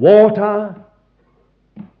 the water,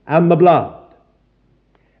 and the blood.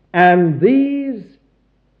 And these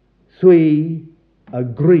three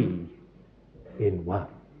agree in one.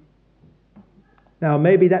 Now,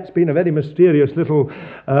 maybe that's been a very mysterious little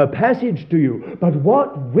passage to you, but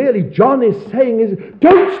what really John is saying is,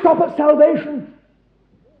 don't stop at salvation.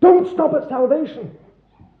 Don't stop at salvation.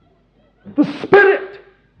 The Spirit,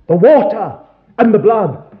 the water, and the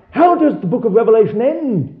blood. How does the book of Revelation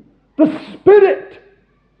end? The Spirit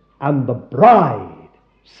and the bride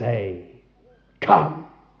say, come.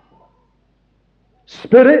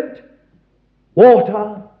 Spirit,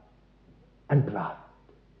 water, and blood.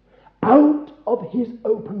 Out of his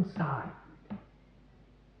open side,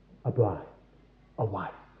 a bride, a wife,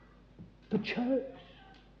 the church.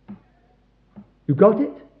 You got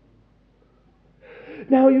it?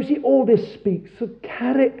 Now, you see, all this speaks of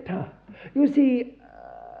character. You see,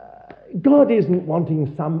 God isn't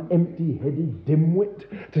wanting some empty-headed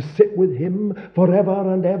dimwit to sit with him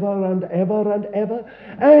forever and ever and ever and ever,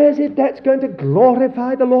 as if that's going to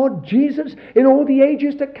glorify the Lord Jesus in all the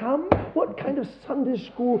ages to come. What kind of Sunday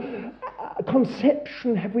school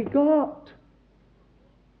conception have we got?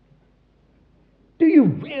 Do you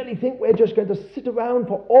really think we're just going to sit around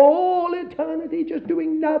for all eternity just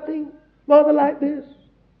doing nothing? Rather like this?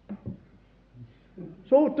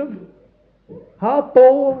 Sort of half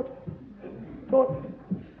bored.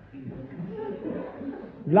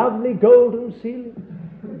 Lovely golden ceiling.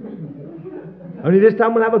 Only this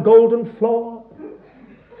time we'll have a golden floor.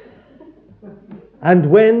 And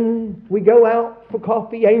when we go out for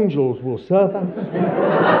coffee, angels will serve us.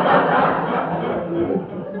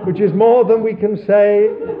 Which is more than we can say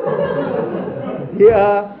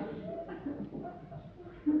here.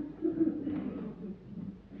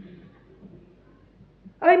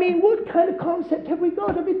 I mean, what kind of concept have we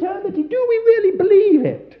got of eternity? Do we really believe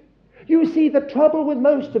it? You see, the trouble with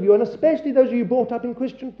most of you, and especially those of you brought up in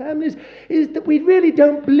Christian families, is that we really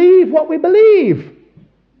don't believe what we believe.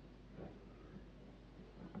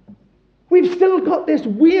 We've still got this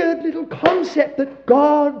weird little concept that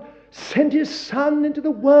God sent his Son into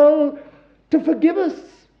the world to forgive us.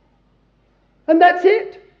 And that's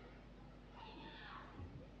it.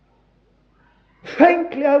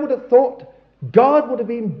 Frankly, I would have thought God would have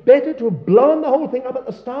been better to have blown the whole thing up at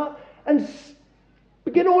the start and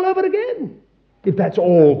begin all over again, if that's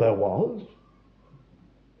all there was.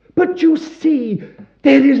 But you see,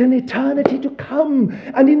 there is an eternity to come,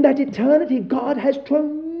 and in that eternity God has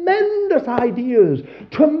tremendous ideas,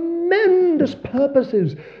 tremendous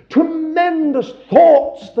purposes, tremendous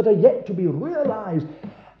thoughts that are yet to be realized.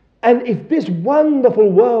 And if this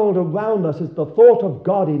wonderful world around us is the thought of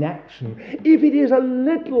God in action, if it is a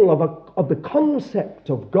little of the concept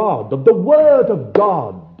of God, of the Word of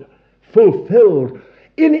God fulfilled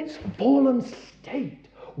in its fallen state,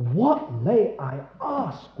 what, may I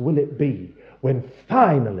ask, will it be when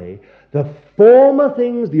finally the former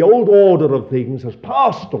things, the old order of things has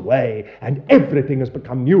passed away and everything has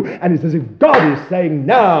become new, and it's as if God is saying,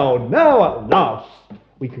 now at last,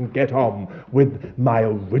 we can get on with my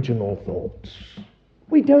original thoughts.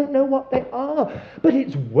 We don't know what they are, but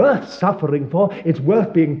it's worth suffering for. It's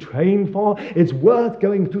worth being trained for. It's worth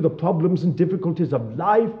going through the problems and difficulties of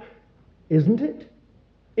life, isn't it?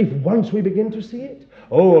 If once we begin to see it.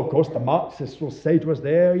 Oh, of course, the Marxists will say to us,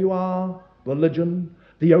 there you are, religion,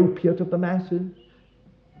 the opiate of the masses.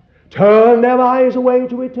 Turn their eyes away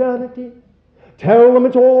to eternity. Tell them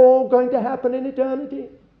it's all going to happen in eternity.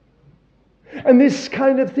 And this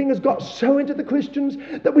kind of thing has got so into the Christians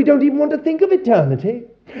that we don't even want to think of eternity.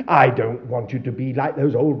 I don't want you to be like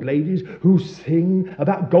those old ladies who sing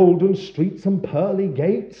about golden streets and pearly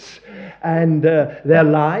gates, and their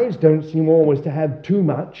lives don't seem always to have too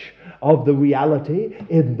much of the reality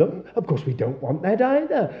in them. Of course, we don't want that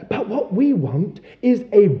either. But what we want is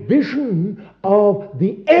a vision of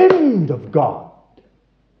the end of God,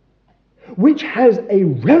 which has a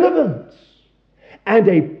relevance and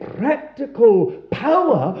a practical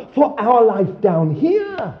power for our life down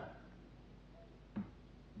here.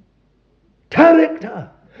 Character.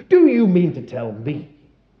 Do you mean to tell me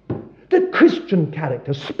that Christian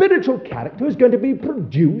character, spiritual character, is going to be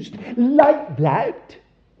produced like that?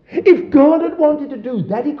 If God had wanted to do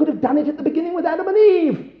that, he could have done it at the beginning with Adam and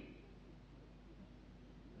Eve.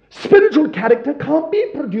 Spiritual character can't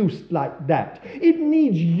be produced like that. It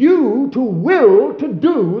needs you to will to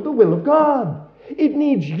do the will of God. It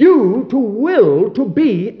needs you to will to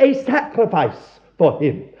be a sacrifice for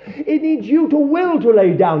him. It needs you to will to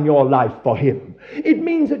lay down your life for him. It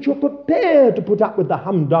means that you're prepared to put up with the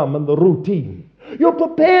humdrum and the routine. You're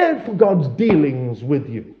prepared for God's dealings with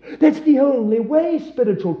you. That's the only way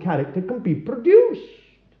spiritual character can be produced.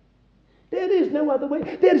 There is no other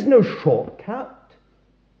way. There is no shortcut.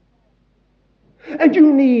 And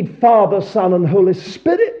you need Father, Son, and Holy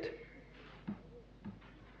Spirit.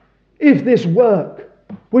 If this work,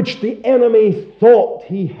 which the enemy thought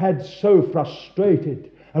he had so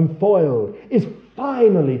frustrated and foiled, is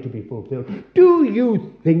finally to be fulfilled, do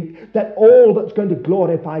you think that all that's going to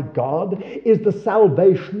glorify God is the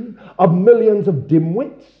salvation of millions of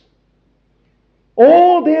dimwits?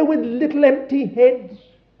 All there with little empty heads,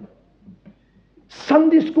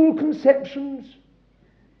 Sunday school conceptions,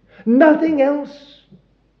 nothing else?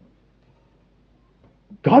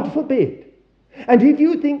 God forbid. And if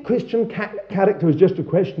you think Christian character is just a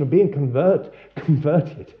question of being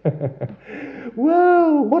converted,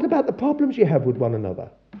 well, what about the problems you have with one another?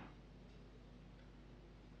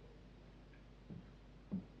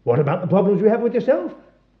 What about the problems you have with yourself?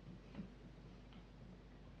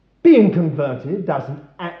 Being converted doesn't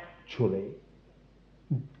actually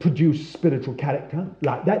produce spiritual character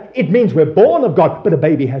like that. It means we're born of God, but a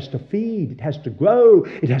baby has to feed, it has to grow,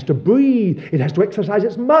 it has to breathe, it has to exercise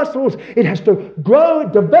its muscles, it has to grow,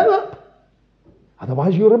 develop.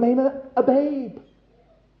 Otherwise you remain a babe.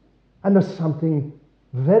 And there's something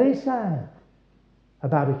very sad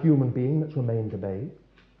about a human being that's remained a babe.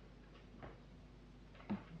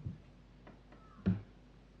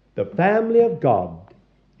 The family of God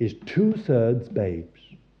is 2/3 babes.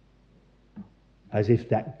 As if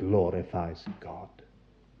that glorifies God.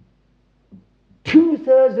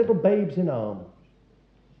 2/3 little babes in arms.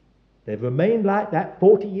 They've remained like that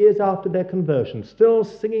 40 years after their conversion, still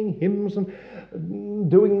singing hymns and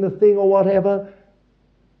doing the thing or whatever.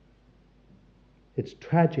 It's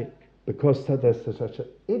tragic because there's such an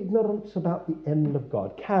ignorance about the end of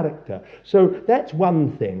God, character. So that's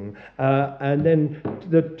one thing. And then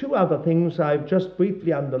the two other things I've just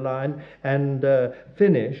briefly underlined and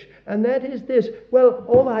finish, and that is this. Well,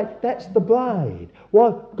 all right, that's the bride.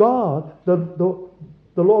 Well, God,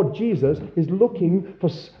 the Lord Jesus, is looking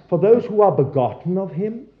for those who are begotten of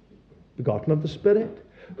him, begotten of the Spirit,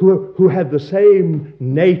 who have the same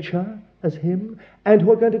nature as him, and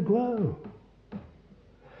who are going to grow.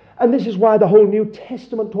 And this is why the whole New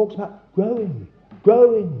Testament talks about growing,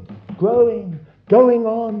 going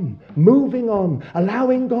on, moving on,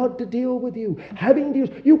 allowing God to deal with you, having deals.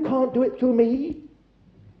 You can't do it through me.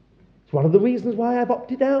 It's one of the reasons why I've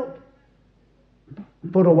opted out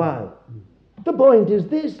for a while. The point is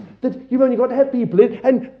this, that you've only got to have people in,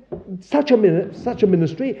 and such a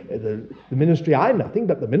ministry, the ministry I'm nothing,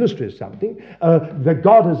 but the ministry is something, that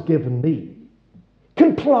God has given me,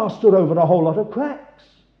 can plaster over a whole lot of cracks.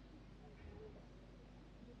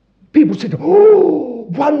 People said, oh,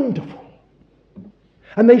 wonderful.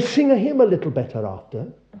 And they sing a hymn a little better after,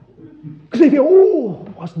 because they feel, oh,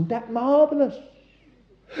 wasn't that marvellous?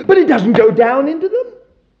 But it doesn't go down into them.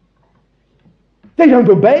 They don't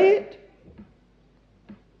obey it.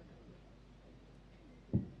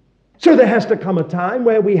 So there has to come a time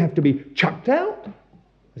where we have to be chucked out.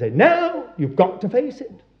 I say, now you've got to face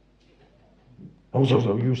it. Oh,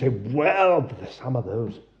 so you say, well, some of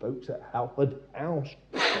those folks at Halford House,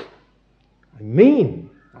 I mean,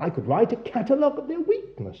 I could write a catalogue of their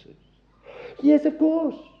weaknesses. Yes, of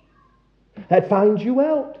course. That finds you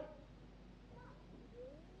out.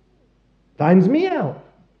 Finds me out.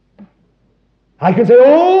 I can say,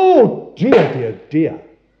 oh, dear,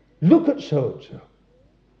 look at so-and-so.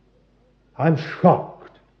 I'm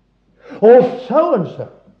shocked. Or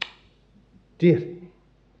so-and-so. Dear,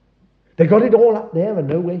 they got it all up there and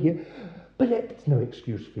nowhere here. But that's no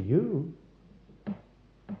excuse for you.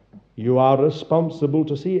 You are responsible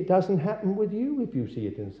to see it doesn't happen with you if you see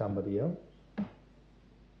it in somebody else.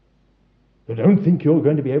 You don't think you're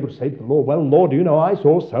going to be able to say to the Lord, well, Lord, you know, I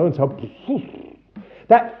saw so-and-so.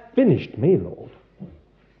 That finished me, Lord.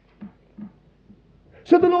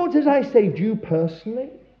 So the Lord says, I saved you personally,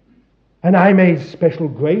 and I made special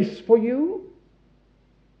grace for you,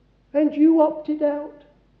 and you opted out.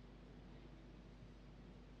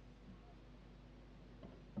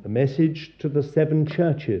 The message to the 7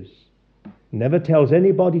 churches never tells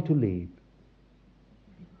anybody to leave,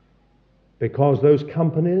 because those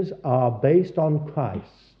companies are based on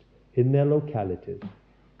Christ in their localities.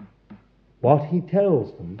 What he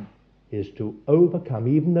tells them is to overcome,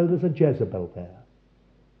 even though there's a Jezebel there,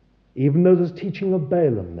 even though there's teaching of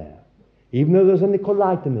Balaam there, even though there's a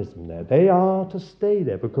Nicolaitanism there, they are to stay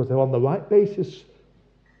there because they're on the right basis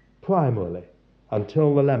primarily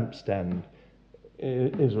until the lampstand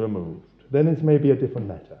is removed. Then it may be a different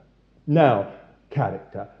matter. Now,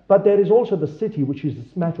 character. But there is also the city, which is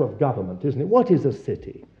a matter of government, isn't it? What is a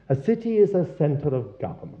city? A city is a centre of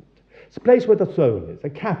government. It's a place where the throne is, a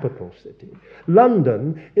capital city.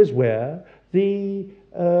 London is where the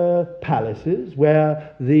palaces,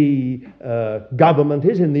 where the government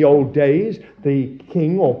is. In the old days, the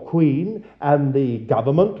king or queen and the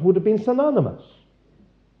government would have been synonymous.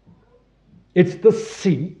 It's the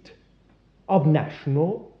seat of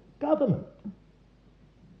national government.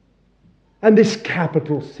 And this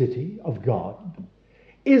capital city of God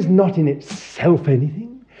is not in itself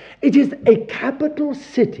anything. It is a capital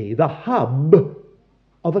city, the hub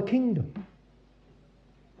of a kingdom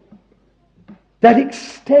that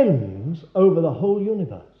extends over the whole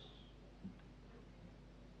universe.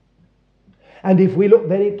 And if we look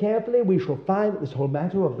very carefully, we shall find that this whole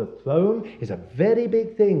matter of the throne is a very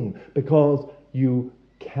big thing, because you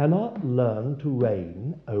cannot learn to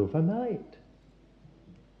reign overnight.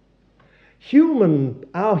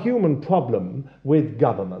 Our human problem with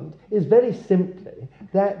government is very simply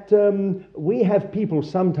that we have people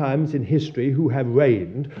sometimes in history who have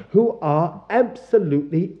reigned who are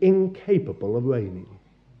absolutely incapable of reigning.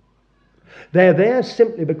 They're there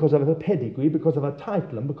simply because of a pedigree, because of a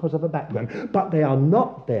title, and because of a background. But they are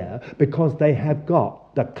not there because they have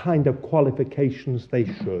got the kind of qualifications they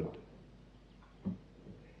should.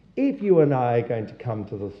 If you and I are going to come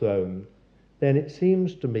to the throne, then it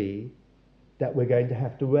seems to me that we're going to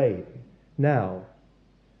have to reign. Now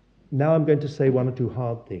I'm going to say one or two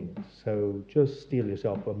hard things, so just steel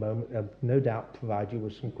yourself for a moment and no doubt provide you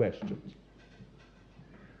with some questions.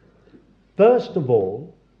 First of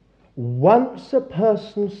all, Once a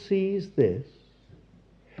person sees this,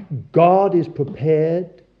 God is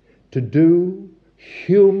prepared to do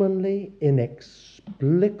humanly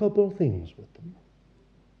inexplicable things with them.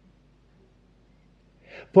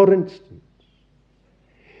 For instance,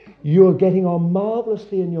 you're getting on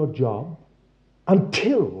marvelously in your job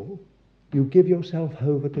until you give yourself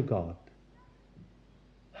over to God,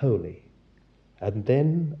 wholly, and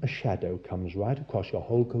then a shadow comes right across your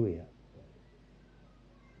whole career.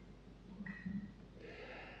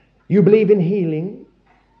 You believe in healing,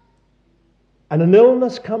 and an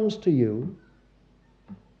illness comes to you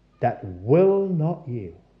that will not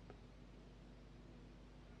yield.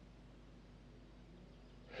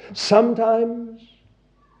 Sometimes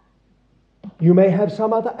you may have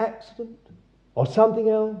some other accident or something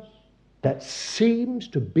else that seems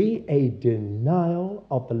to be a denial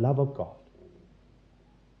of the love of God.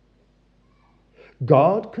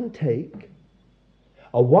 God can take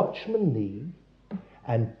a Watchman Nee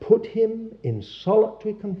and put him in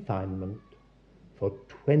solitary confinement for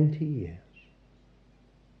 20 years.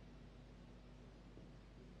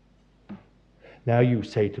 Now you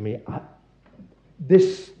say to me,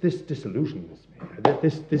 this disillusions me.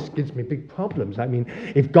 This gives me big problems. I mean,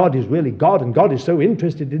 if God is really God and God is so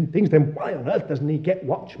interested in things, then why on earth doesn't he get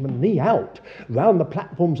Watchman Nee out round the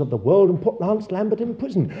platforms of the world and put Lance Lambert in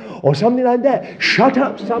prison or something like that? Shut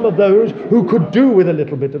up some of those who could do with a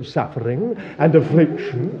little bit of suffering and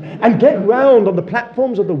affliction, and get round on the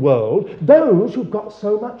platforms of the world those who've got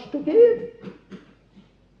so much to give.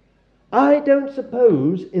 I don't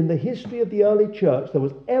suppose in the history of the early church there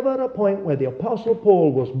was ever a point where the Apostle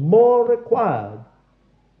Paul was more required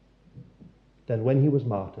than when he was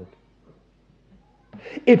martyred.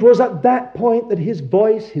 It was at that point that his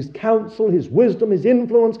voice, his counsel, his wisdom, his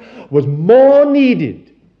influence was more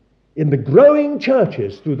needed in the growing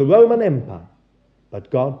churches through the Roman Empire.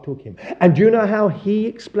 But God took him. And do you know how he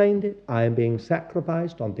explained it? I am being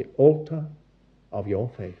sacrificed on the altar of your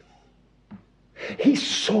faith. He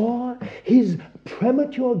saw his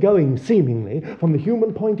premature going, seemingly, from the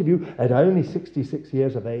human point of view, at only 66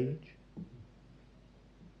 years of age,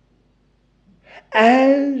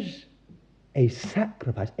 as a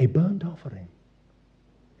sacrifice, a burnt offering.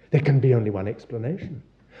 There can be only one explanation.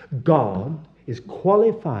 God is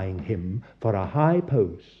qualifying him for a high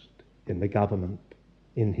post in the government,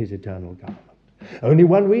 in his eternal government. Only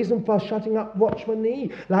one reason for shutting up Watchman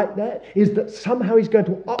Nee like that is that somehow he's going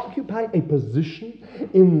to occupy a position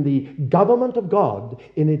in the government of God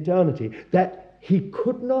in eternity that he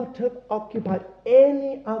could not have occupied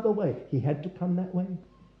any other way. He had to come that way.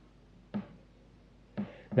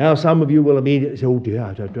 Now some of you will immediately say, oh dear,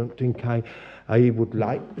 I don't think I would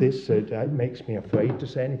like this. It makes me afraid to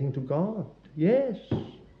say anything to God. Yes,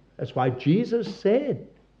 that's why Jesus said,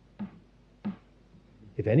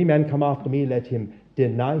 if any man come after me, let him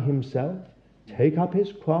deny himself, take up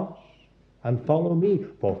his cross, and follow me.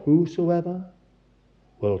 For whosoever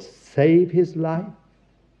will save his life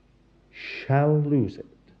shall lose it.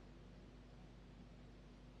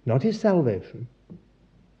 Not his salvation,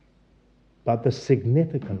 but the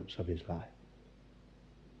significance of his life.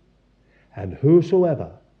 And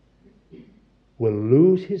whosoever will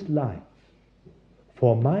lose his life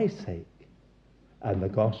for my sake and the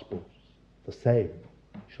gospel's, the same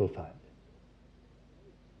shall find it.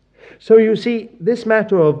 So you see, this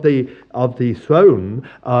matter of the throne,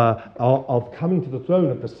 of coming to the throne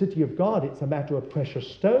of the city of God, it's a matter of precious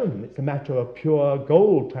stone. It's a matter of pure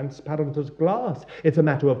gold, transparent as glass. It's a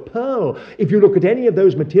matter of pearl. If you look at any of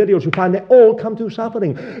those materials, you find they all come through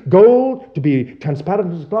suffering. Gold, to be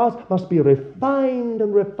transparent as glass, must be refined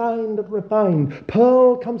and refined and refined.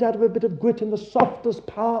 Pearl comes out of a bit of grit in the softest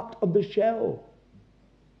part of the shell.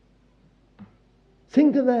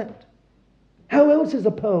 Think of that. How else is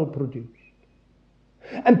a pearl produced?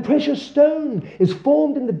 And precious stone is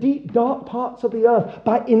formed in the deep, dark parts of the earth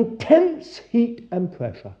by intense heat and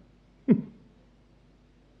pressure.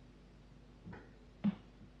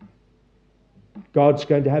 God's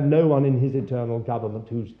going to have no one in his eternal government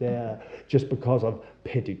who's there just because of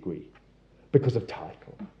pedigree, because of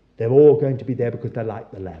title. They're all going to be there because they're like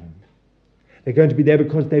the Lamb. They're going to be there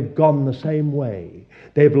because they've gone the same way.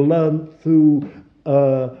 They've learned through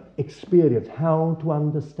experience how to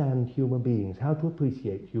understand human beings, how to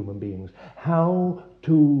appreciate human beings, how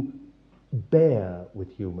to bear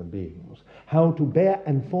with human beings, how to bear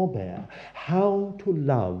and forbear, how to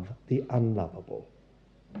love the unlovable.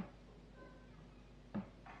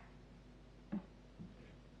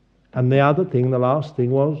 And the other thing, the last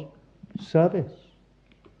thing, was service.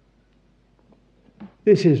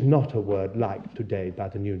 This is not a word liked today by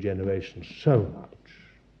the new generation so much.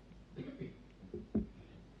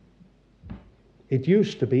 It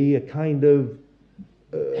used to be a kind of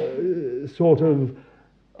sort of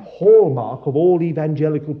hallmark of all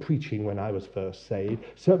evangelical preaching when I was first saved.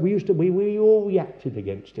 So we all reacted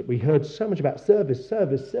against it. We heard so much about service,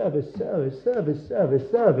 service, service, service, service,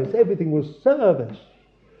 service, service. Everything was service.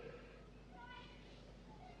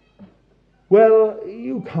 Well,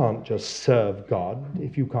 you can't just serve God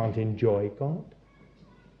if you can't enjoy God.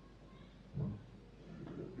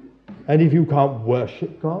 And if you can't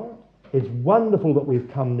worship God. It's wonderful that we've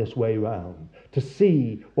come this way round to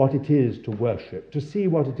see what it is to worship, to see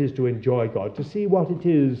what it is to enjoy God, to see what it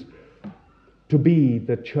is to be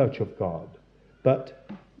the church of God. But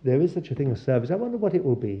there is such a thing as service. I wonder what it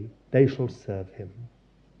will be. They shall serve him,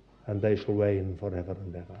 and they shall reign forever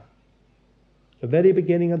and ever. The very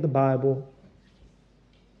beginning of the Bible,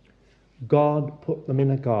 God put them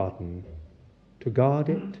in a garden to guard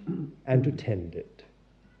it and to tend it.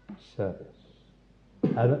 Service.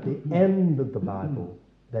 And at the end of the Bible,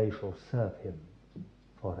 they shall serve him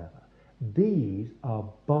forever. These are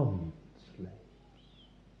bond slaves.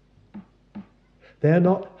 They're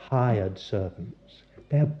not hired servants.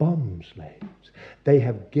 They're bond slaves. They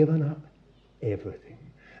have given up everything.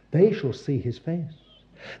 They shall see his face.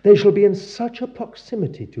 They shall be in such a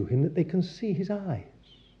proximity to him that they can see his eyes,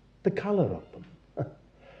 the colour of them.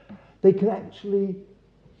 They can actually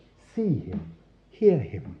see him, hear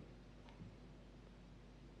him.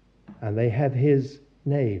 And they have his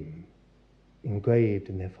name engraved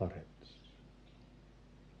in their foreheads.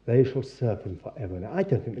 They shall serve him forever. Now, I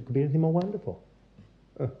don't think there could be anything more wonderful.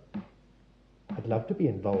 I'd love to be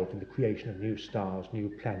involved in the creation of new stars, new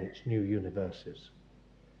planets, new universes.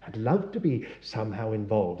 I'd love to be somehow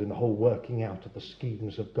involved in the whole working out of the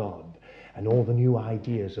schemes of God and all the new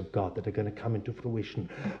ideas of God that are going to come into fruition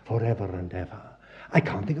forever and ever. I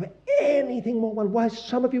can't think of anything more wonderful. Why,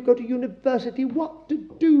 some of you go to university, what to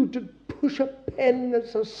do to push a pen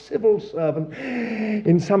as a civil servant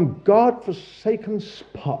in some God-forsaken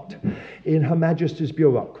spot in Her Majesty's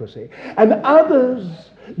bureaucracy. And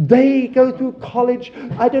others, they go through college,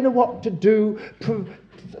 I don't know what to do,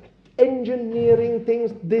 engineering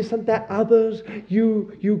things, this and that. Others,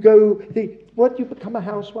 you become a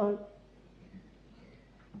housewife?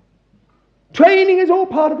 Training is all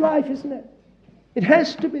part of life, isn't it? It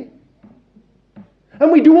has to be.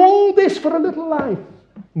 And we do all this for a little life.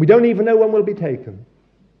 We don't even know when we'll be taken.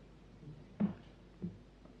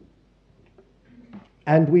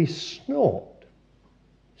 And we snort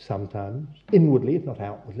sometimes, inwardly if not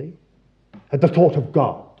outwardly, at the thought of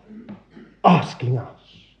God asking us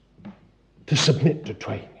to submit to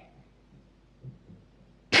training.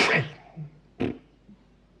 Training.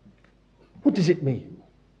 What does it mean?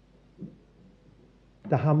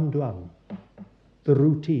 The humdrum, the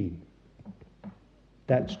routine.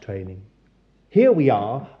 That's training. Here we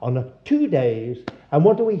are on 2 days, and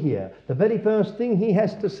what do we hear? The very first thing he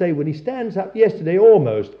has to say when he stands up yesterday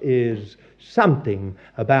almost is something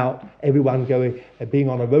about everyone being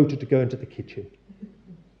on a rota to go into the kitchen.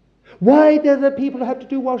 Why do the people have to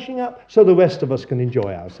do washing up? So the rest of us can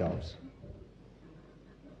enjoy ourselves.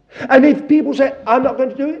 And if people say, I'm not going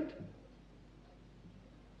to do it,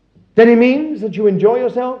 then it means that you enjoy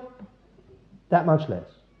yourself that much less.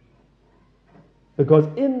 Because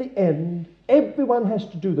in the end, everyone has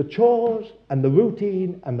to do the chores and the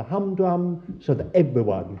routine and the humdrum so that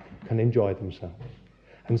everyone can enjoy themselves.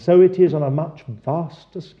 And so it is on a much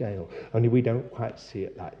vaster scale, only we don't quite see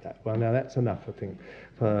it like that. Well, now that's enough, I think,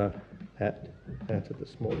 for that of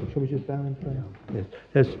this morning. Shall we just bow in prayer?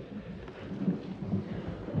 Yes.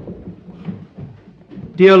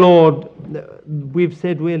 Dear Lord, we've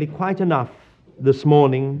said really quite enough this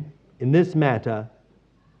morning in this matter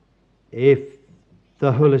if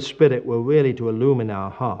the Holy Spirit were really to illumine our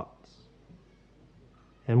hearts.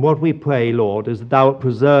 And what we pray, Lord, is that thou wilt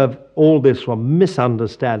preserve all this from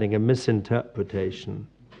misunderstanding and misinterpretation.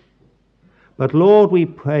 But Lord, we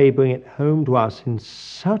pray, bring it home to us in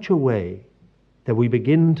such a way that we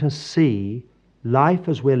begin to see life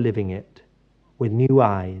as we're living it with new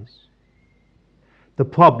eyes. The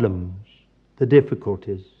problems, the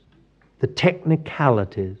difficulties, the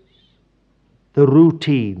technicalities, the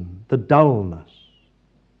routine, the dullness,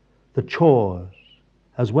 the chores,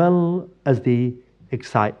 as well as the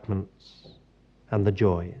excitements and the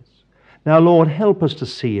joys. Now, Lord, help us to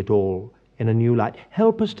see it all in a new light.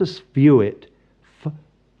 Help us to view it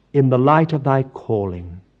in the light of thy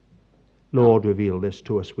calling. Lord, reveal this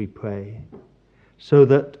to us, we pray, so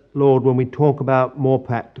that, Lord, when we talk about more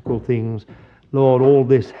practical things, Lord, all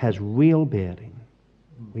this has real bearing.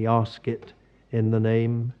 We ask it in the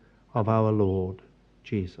name of our Lord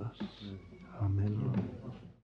Jesus. Amen.